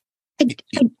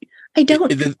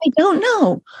don't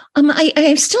know.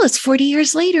 I still, it's 40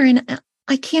 years later, and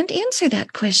I can't answer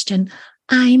that question.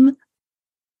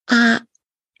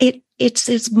 It's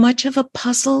as much of a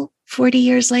puzzle 40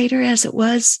 years later as it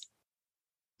was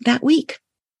that week.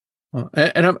 Well,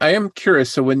 and I am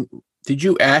curious. So did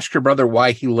you ask your brother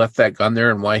why he left that gun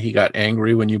there and why he got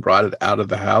angry when you brought it out of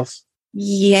the house?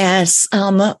 Yes.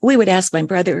 We would ask my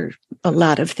brother a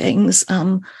lot of things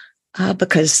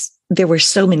because there were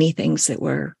so many things that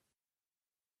were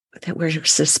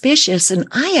suspicious. And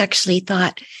I actually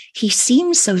thought he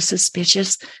seemed so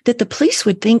suspicious that the police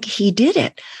would think he did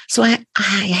it. So I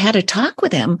had a talk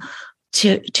with him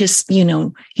to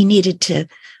he needed to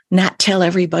not tell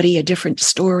everybody a different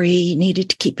story. He needed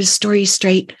to keep his story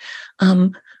straight.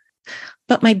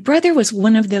 But my brother was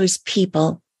one of those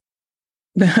people,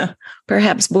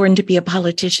 perhaps born to be a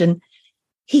politician.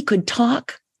 He could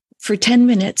talk for 10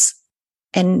 minutes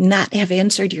and not have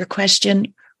answered your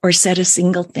question or said a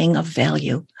single thing of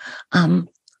value.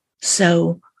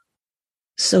 So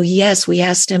yes, we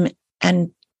asked him,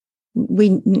 and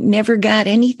we never got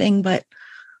anything but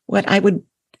what I would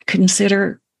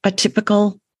consider a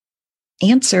typical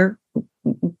answer,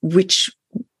 which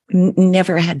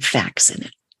never had facts in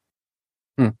it.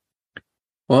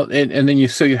 Well, and then you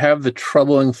have the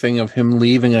troubling thing of him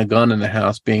leaving a gun in the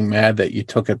house, being mad that you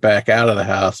took it back out of the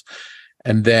house.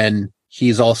 And then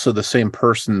he's also the same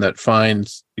person that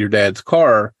finds your dad's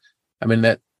car. I mean,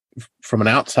 that from an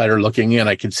outsider looking in,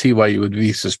 I can see why you would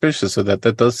be suspicious of that.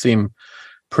 That does seem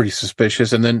pretty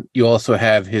suspicious. And then you also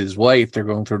have his wife, they're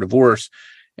going through a divorce,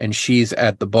 and she's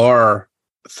at the bar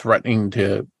threatening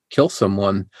to kill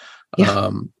someone.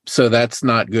 Yeah. So that's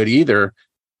not good either.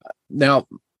 Now,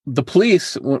 the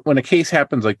police, when a case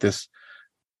happens like this,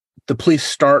 the police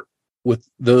start with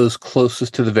those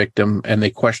closest to the victim and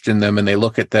they question them and they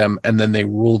look at them and then they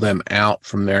rule them out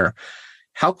from there.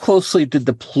 How closely did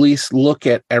the police look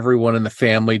at everyone in the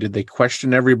family? Did they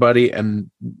question everybody, and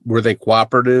were they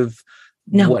cooperative?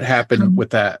 No. What happened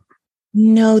with that?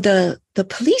 No, the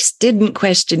police didn't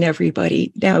question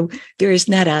everybody. Now, there is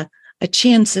not a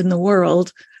chance in the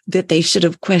world that they should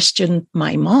have questioned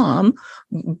my mom,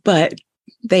 but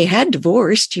they had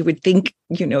divorced. You would think,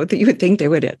 they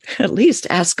would at least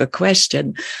ask a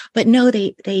question. But no,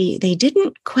 they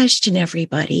didn't question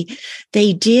everybody.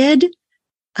 They did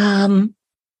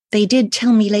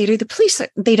tell me later, the police,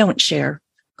 they don't share.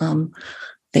 They're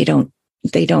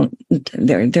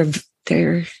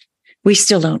We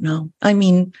still don't know. I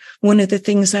mean, one of the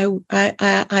things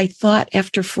I thought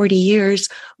after 40 years,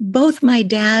 both my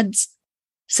dad's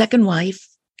second wife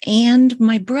and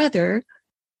my brother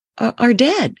are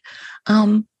dead.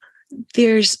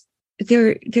 There's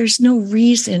no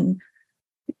reason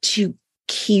to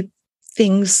keep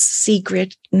things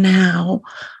secret now.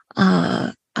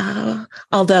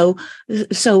 Although,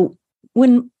 so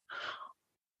when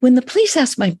the police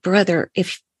asked my brother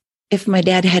if my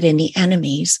dad had any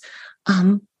enemies,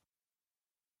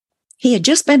 he had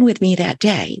just been with me that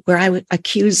day where I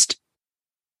accused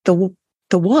the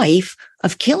wife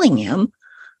of killing him.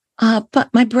 But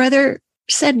my brother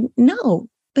said no,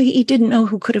 he didn't know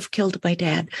who could have killed my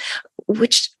dad,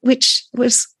 which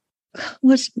was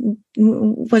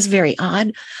very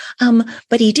odd.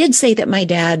 But he did say that my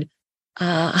dad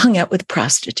hung out with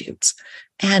prostitutes,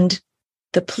 and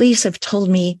the police have told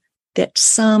me that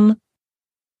some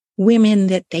women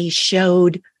that they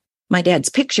showed my dad's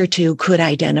picture to could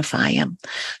identify him.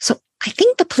 So I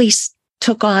think the police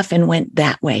took off and went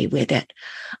that way with it,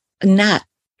 not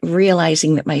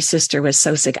realizing that my sister was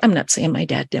so sick. I'm not saying my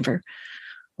dad never,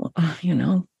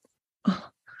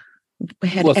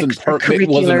 had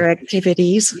extracurricular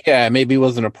activities. Yeah, maybe he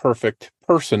wasn't a perfect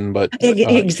person, but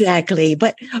exactly.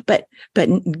 But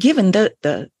given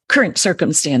the current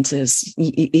circumstances,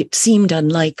 it seemed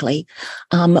unlikely.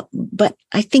 But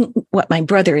I think what my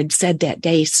brother had said that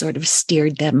day sort of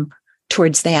steered them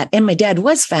towards that. And my dad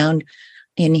was found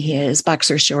in his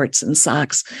boxer shorts and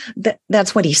socks.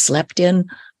 That's what he slept in.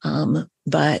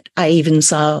 But I even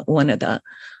saw one of the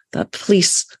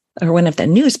police, or one of the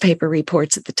newspaper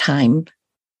reports at the time.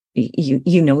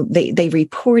 They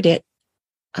report it,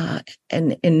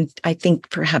 and I think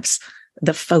perhaps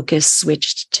the focus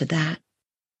switched to that.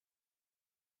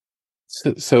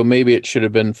 So maybe it should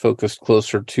have been focused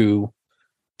closer to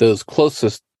those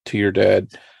closest to your dad.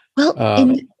 Well,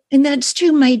 and that's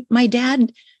true. My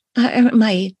dad,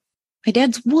 my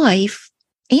dad's wife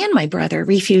and my brother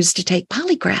refused to take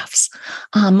polygraphs.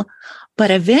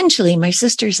 But eventually my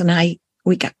sisters and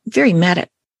we got very mad at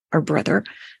our brother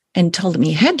and told him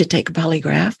he had to take a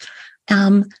polygraph.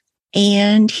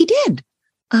 And he did.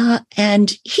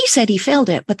 And he said he failed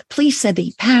it, but the police said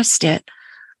he passed it.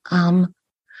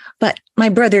 But my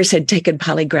brothers had taken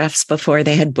polygraphs before.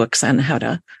 They had books on how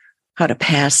to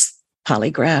pass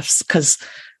polygraphs, because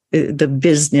the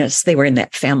business, they were in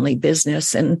that family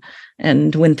business. And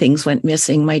when things went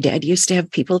missing, my dad used to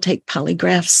have people take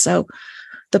polygraphs. So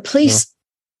the police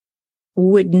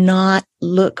would not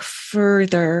look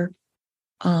further,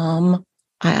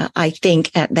 I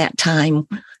think, at that time,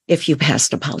 if you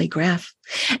passed a polygraph.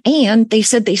 And they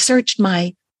said they searched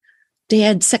my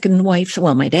dad's second wife,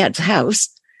 my dad's house.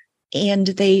 And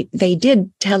they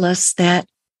did tell us that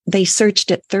they searched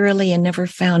it thoroughly and never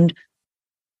found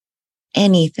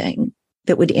anything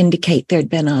that would indicate there'd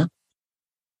been a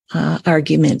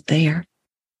argument there.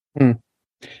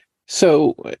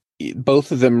 So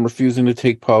both of them refusing to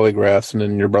take polygraphs, and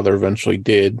then your brother eventually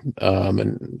did,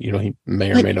 and he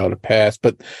may or may not have passed,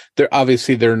 but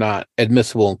they're not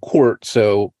admissible in court,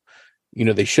 so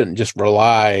they shouldn't just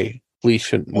police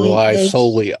shouldn't rely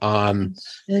solely on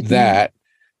that.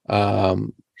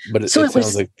 But it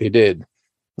sounds like they did.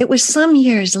 It was some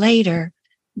years later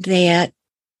that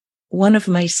one of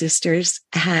my sisters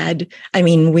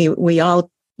we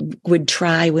all would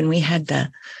try when we had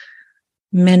the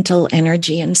mental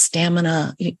energy and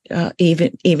stamina,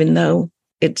 even though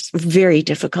it's very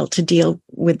difficult to deal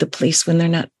with the police when they're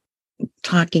not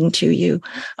talking to you.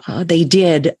 They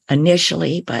did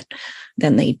initially, but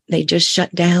then they just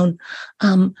shut down.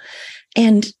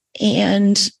 And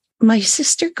my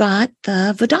sister got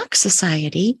the Vidocq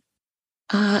Society.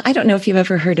 I don't know if you've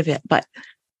ever heard of it, but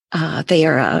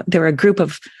they're a group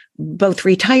of both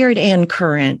retired and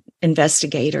current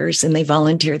investigators, and they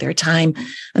volunteer their time,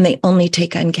 and they only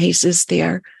take on cases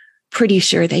they're pretty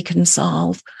sure they can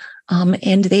solve.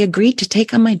 And they agreed to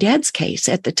take on my dad's case.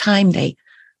 At the time,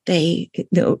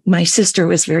 my sister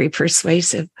was very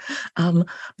persuasive.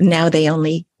 Now they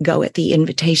only go at the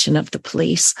invitation of the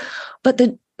police, but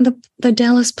the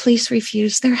Dallas police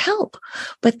refused their help.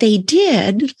 But they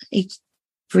did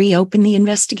reopen the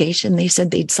investigation. They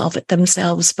said they'd solve it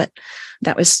themselves, but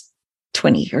that was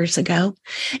 20 years ago.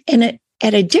 And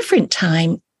at a different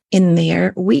time in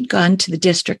there, we'd gone to the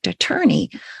district attorney,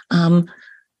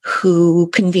 who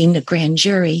convened a grand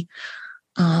jury,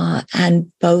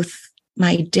 and both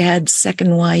my dad's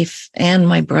second wife and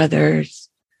my brothers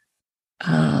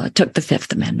took the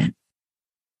Fifth Amendment.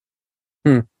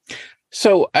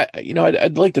 So,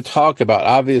 I'd like to talk about,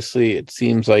 obviously, it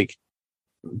seems like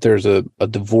there's a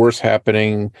divorce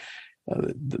happening.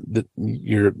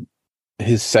 Your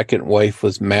his second wife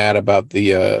was mad about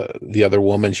the other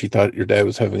woman she thought your dad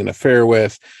was having an affair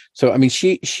with. So, I mean,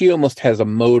 she almost has a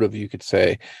motive, you could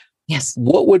say. Yes.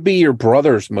 What would be your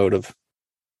brother's motive?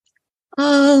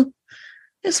 Oh,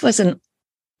 this was an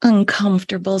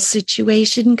uncomfortable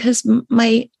situation because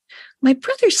my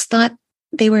brothers thought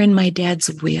they were in my dad's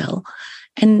will,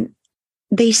 and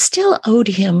they still owed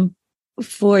him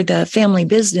for the family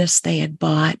business they had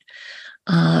bought.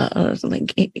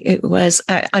 Like it was,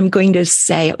 I'm going to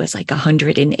say it was like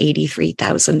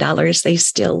 $183,000 they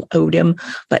still owed him,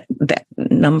 but that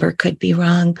number could be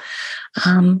wrong.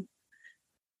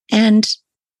 And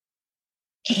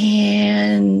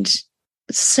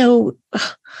so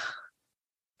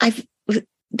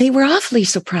they were awfully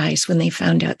surprised when they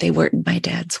found out they weren't in my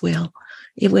dad's will.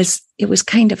 It was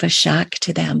kind of a shock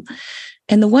to them.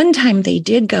 And the one time they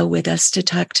did go with us to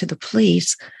talk to the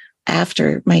police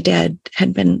after my dad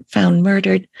had been found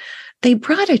murdered, they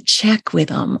brought a check with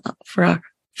them for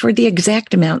the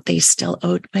exact amount they still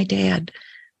owed my dad.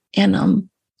 And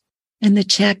the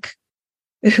check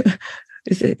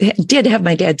did have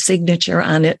my dad's signature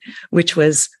on it, which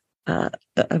was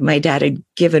my dad had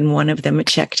given one of them a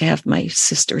check to have my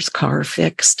sister's car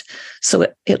fixed. So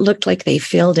it looked like they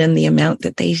filled in the amount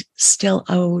that they still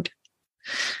owed.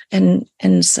 And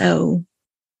so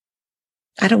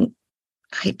I don't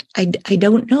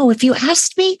know. If you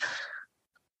asked me,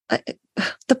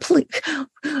 the police,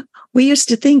 we used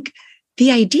to think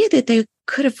the idea that they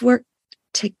could have worked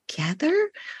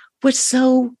together was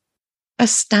so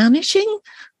astonishing.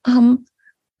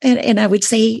 And I would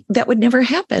say that would never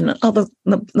happen. Although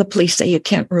the police say you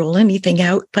can't rule anything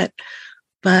out, but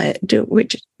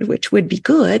which would be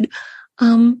good.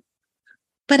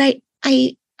 But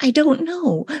I don't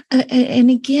know. And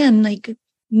again, like,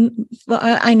 well,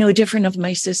 I know different of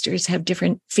my sisters have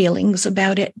different feelings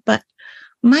about it, but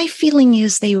my feeling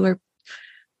is they were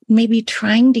maybe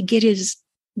trying to get his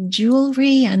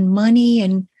jewelry and money,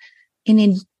 and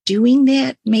in doing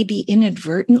that, maybe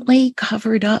inadvertently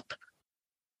covered up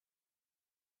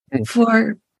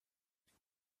for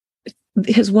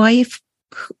his wife,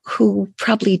 who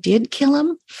probably did kill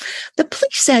him. The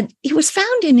police said he was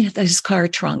found in his car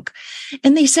trunk,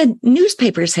 and they said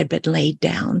newspapers had been laid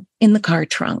down in the car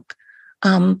trunk.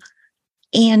 And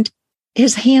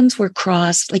his hands were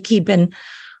crossed, like he'd been,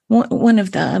 one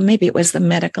of the, maybe it was the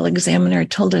medical examiner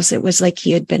told us it was like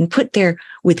he had been put there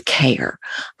with care.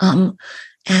 And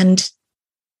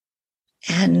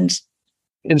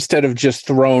Instead of just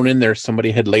thrown in there,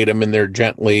 somebody had laid him in there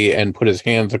gently and put his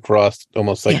hands across,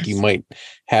 almost like you might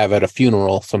have at a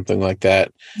funeral, something like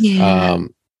that. Yeah.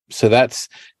 So that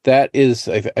is,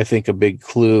 I think, a big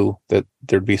clue that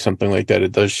there'd be something like that.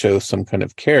 It does show some kind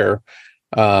of care,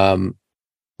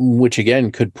 which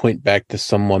again could point back to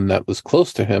someone that was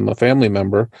close to him, a family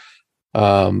member.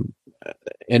 And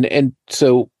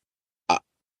so,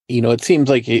 it seems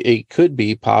like it could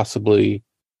be possibly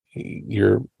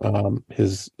your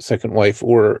his second wife,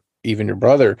 or even your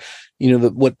brother.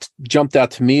 What jumped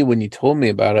out to me when you told me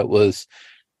about it was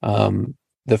the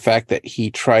fact that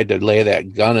he tried to lay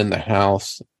that gun in the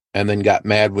house and then got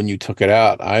mad when you took it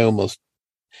out. I almost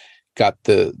got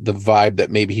the vibe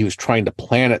that maybe he was trying to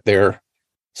plant it there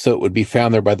so it would be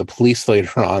found there by the police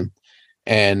later on.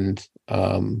 And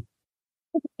that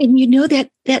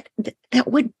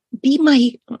would be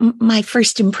my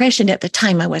first impression. At the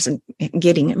time I wasn't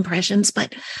getting impressions,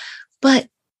 but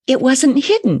it wasn't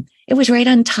hidden. It was right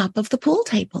on top of the pool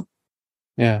table.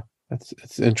 Yeah,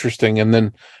 it's interesting. And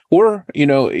then, or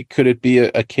could it be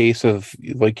a case of,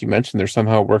 like you mentioned, they're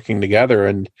somehow working together,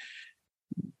 and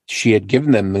she had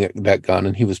given them that gun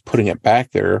and he was putting it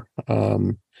back there.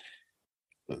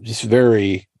 Just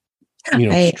very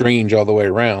strange all the way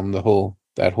around,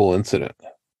 that whole incident.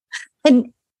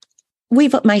 And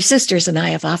my sisters and I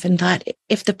have often thought,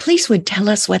 if the police would tell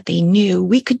us what they knew,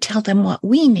 we could tell them what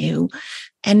we knew,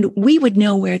 and we would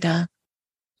know where the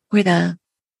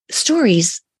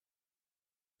stories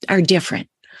are different,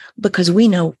 because we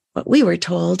know what we were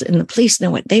told and the police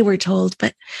know what they were told.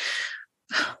 But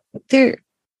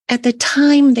at the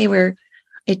time the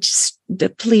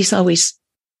police always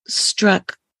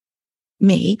struck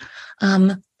me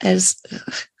as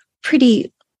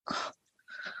pretty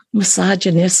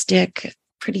misogynistic,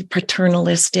 pretty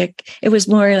paternalistic. It was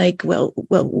more like, we'll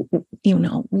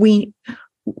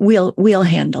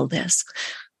handle this,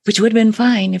 which would have been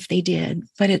fine if they did.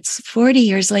 But it's 40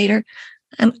 years later,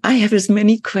 and I have as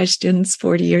many questions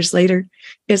 40 years later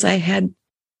as I had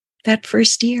that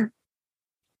first year.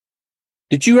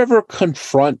 Did you ever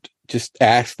just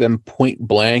ask them point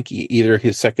blank, either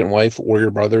his second wife or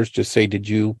your brothers, just say, did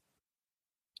you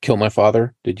kill my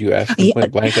father? Did you ask them Yeah,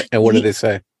 point blank? And what did they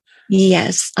say?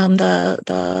 yes.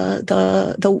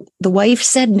 The wife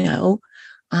said no.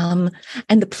 And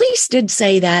the police did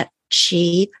say that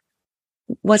she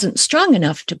wasn't strong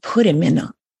enough to put him in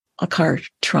a car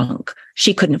trunk.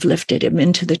 She couldn't have lifted him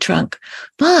into the trunk.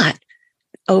 But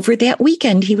over that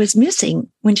weekend, he was missing.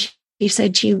 When she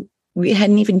said we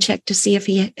hadn't even checked to see if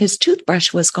his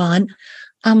toothbrush was gone.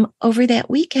 Over that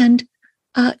weekend,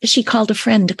 she called a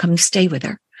friend to come stay with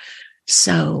her.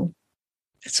 So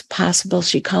it's possible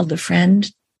she called a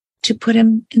friend to put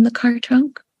him in the car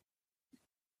trunk.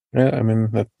 Yeah, I mean,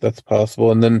 that's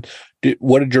possible. And then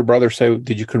what did your brother say?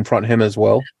 Did you confront him as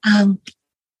well?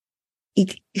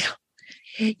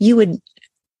 You would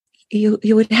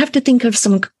have to think of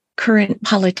some current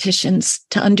politicians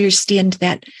to understand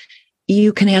that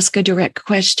you can ask a direct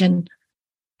question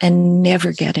and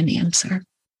never get an answer.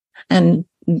 And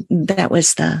that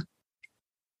was how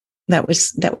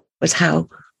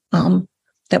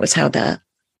the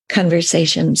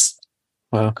conversations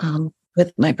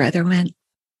with my brother went.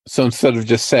 So instead of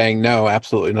just saying, no,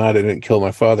 absolutely not, I didn't kill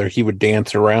my father, he would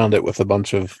dance around it with a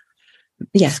bunch of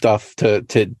stuff to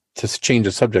change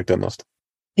the subject almost.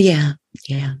 Yeah.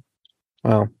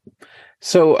 Wow.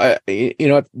 So,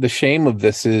 the shame of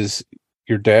this is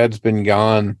your dad's been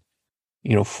gone,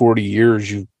 40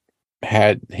 years. You've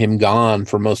had him gone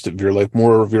for most of your life,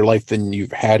 more of your life than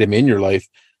you've had him in your life.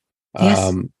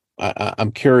 Yes.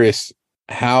 I'm curious,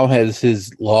 how has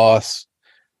his loss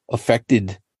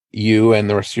affected you and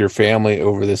the rest of your family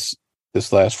over this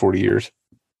last 40 years?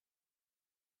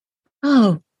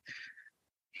 Oh,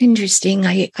 interesting.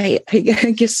 I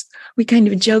guess we kind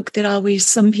of joke that always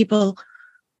some people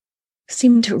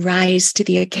seem to rise to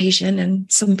the occasion and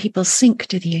some people sink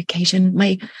to the occasion.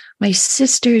 My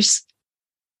sisters,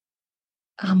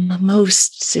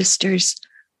 most sisters,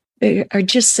 are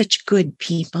just such good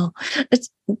people.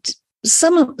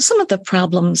 Some of the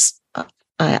problems,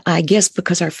 I guess,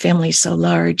 because our family's so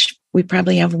large, we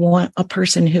probably have a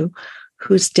person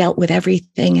who's dealt with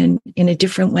everything in a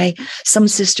different way. Some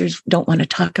sisters don't want to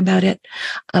talk about it.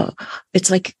 It's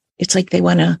like they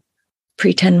want to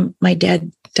pretend my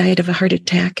dad died of a heart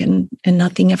attack and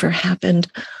nothing ever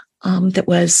happened that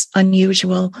was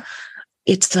unusual.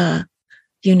 It's some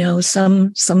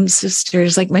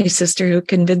sisters, like my sister, who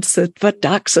convinced the Foot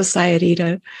Doc Society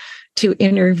to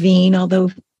intervene,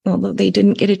 although they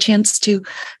didn't get a chance to.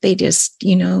 They just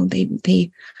they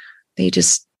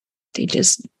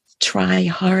just try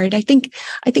hard. I think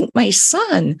my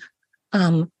son,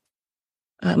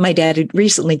 my dad had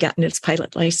recently gotten his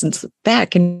pilot license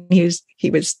back, and he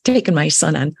was taking my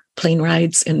son on plane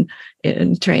rides and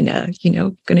trying to,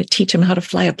 going to teach him how to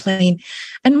fly a plane.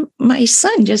 And my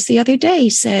son just the other day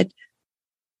said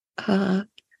that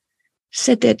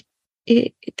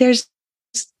there's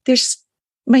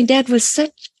my dad was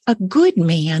such a good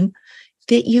man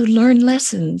that you learn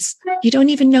lessons. You don't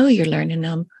even know you're learning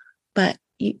them, but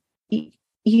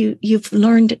you've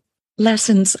learned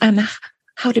lessons on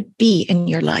how to be in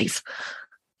your life,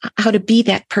 how to be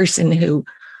that person who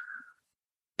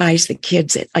buys the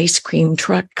kids at ice cream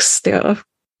trucks their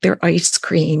ice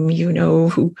cream,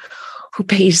 who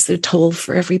pays the toll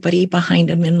for everybody behind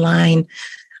them in line.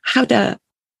 My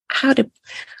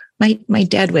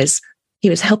dad was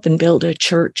helping build a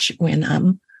church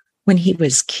when he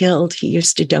was killed. He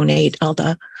used to donate all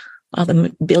the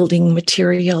building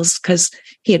materials because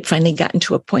he had finally gotten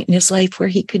to a point in his life where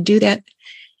he could do that.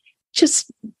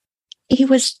 He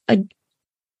was an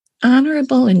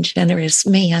honorable and generous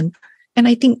man. And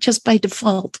I think just by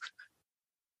default,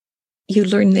 you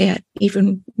learn that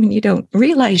even when you don't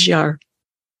realize you are.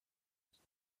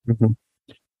 Mm-hmm.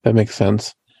 That makes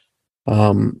sense.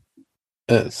 So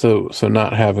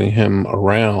not having him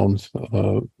around,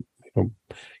 you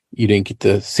didn't get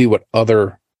to see what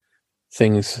other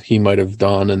things he might have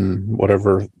done and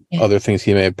whatever other things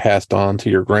he may have passed on to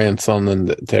your grandson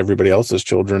and to everybody else's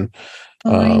children.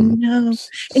 I know.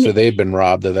 So they've been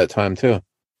robbed of that time too.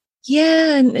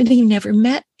 Yeah, and he never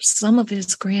met some of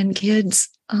his grandkids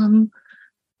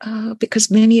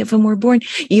because many of them were born.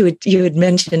 You had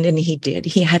mentioned, and he did.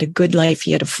 He had a good life.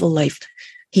 He had a full life.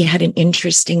 He had an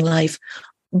interesting life.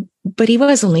 But he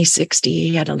was only 60.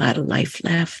 He had a lot of life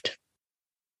left.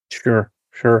 Sure.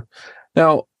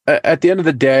 Now, at the end of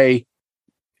the day,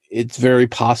 it's very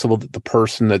possible that the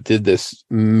person that did this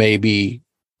may be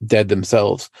dead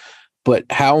themselves. But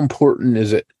how important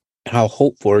is it? How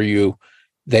hopeful are you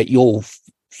that you'll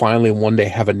finally one day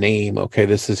have a name? Okay,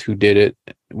 this is who did it.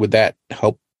 Would that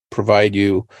help provide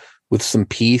you with some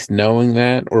peace knowing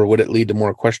that? Or would it lead to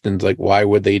more questions like, why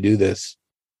would they do this?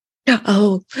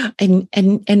 Oh,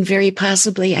 and very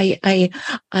possibly,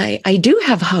 I do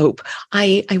have hope.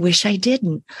 I wish I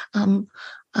didn't.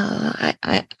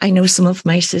 I know some of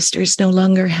my sisters no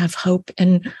longer have hope,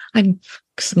 and I'm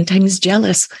sometimes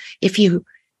jealous. If you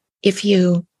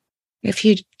don't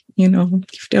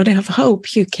have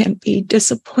hope, you can't be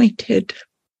disappointed.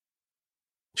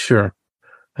 Sure.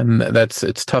 And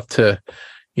it's tough to,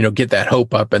 get that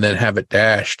hope up and then have it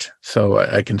dashed. So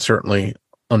I can certainly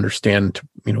understand,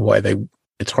 why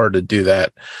it's hard to do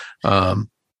that.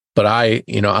 But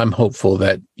I'm hopeful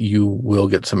that you will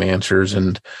get some answers,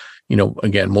 and,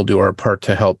 again, we'll do our part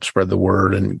to help spread the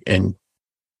word, and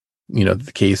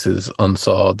the case is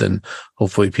unsolved, and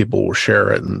hopefully people will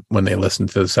share it when they listen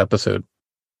to this episode.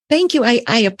 Thank you.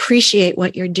 I appreciate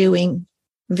what you're doing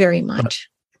very much.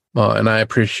 Well, and I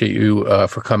appreciate you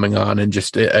for coming on. And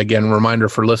just, again, reminder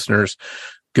for listeners,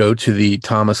 go to the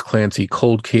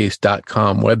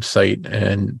thomasclancycoldcase.com website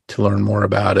and to learn more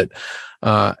about it.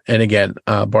 And again,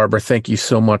 Barbara, thank you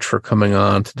so much for coming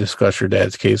on to discuss your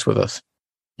dad's case with us.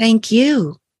 Thank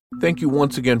you. Thank you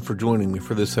once again for joining me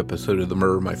for this episode of The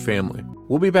Murder of My Family.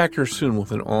 We'll be back here soon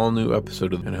with an all-new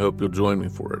episode, and I hope you'll join me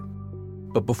for it.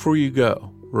 But before you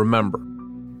go, remember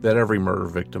that every murder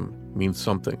victim means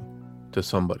something to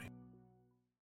somebody.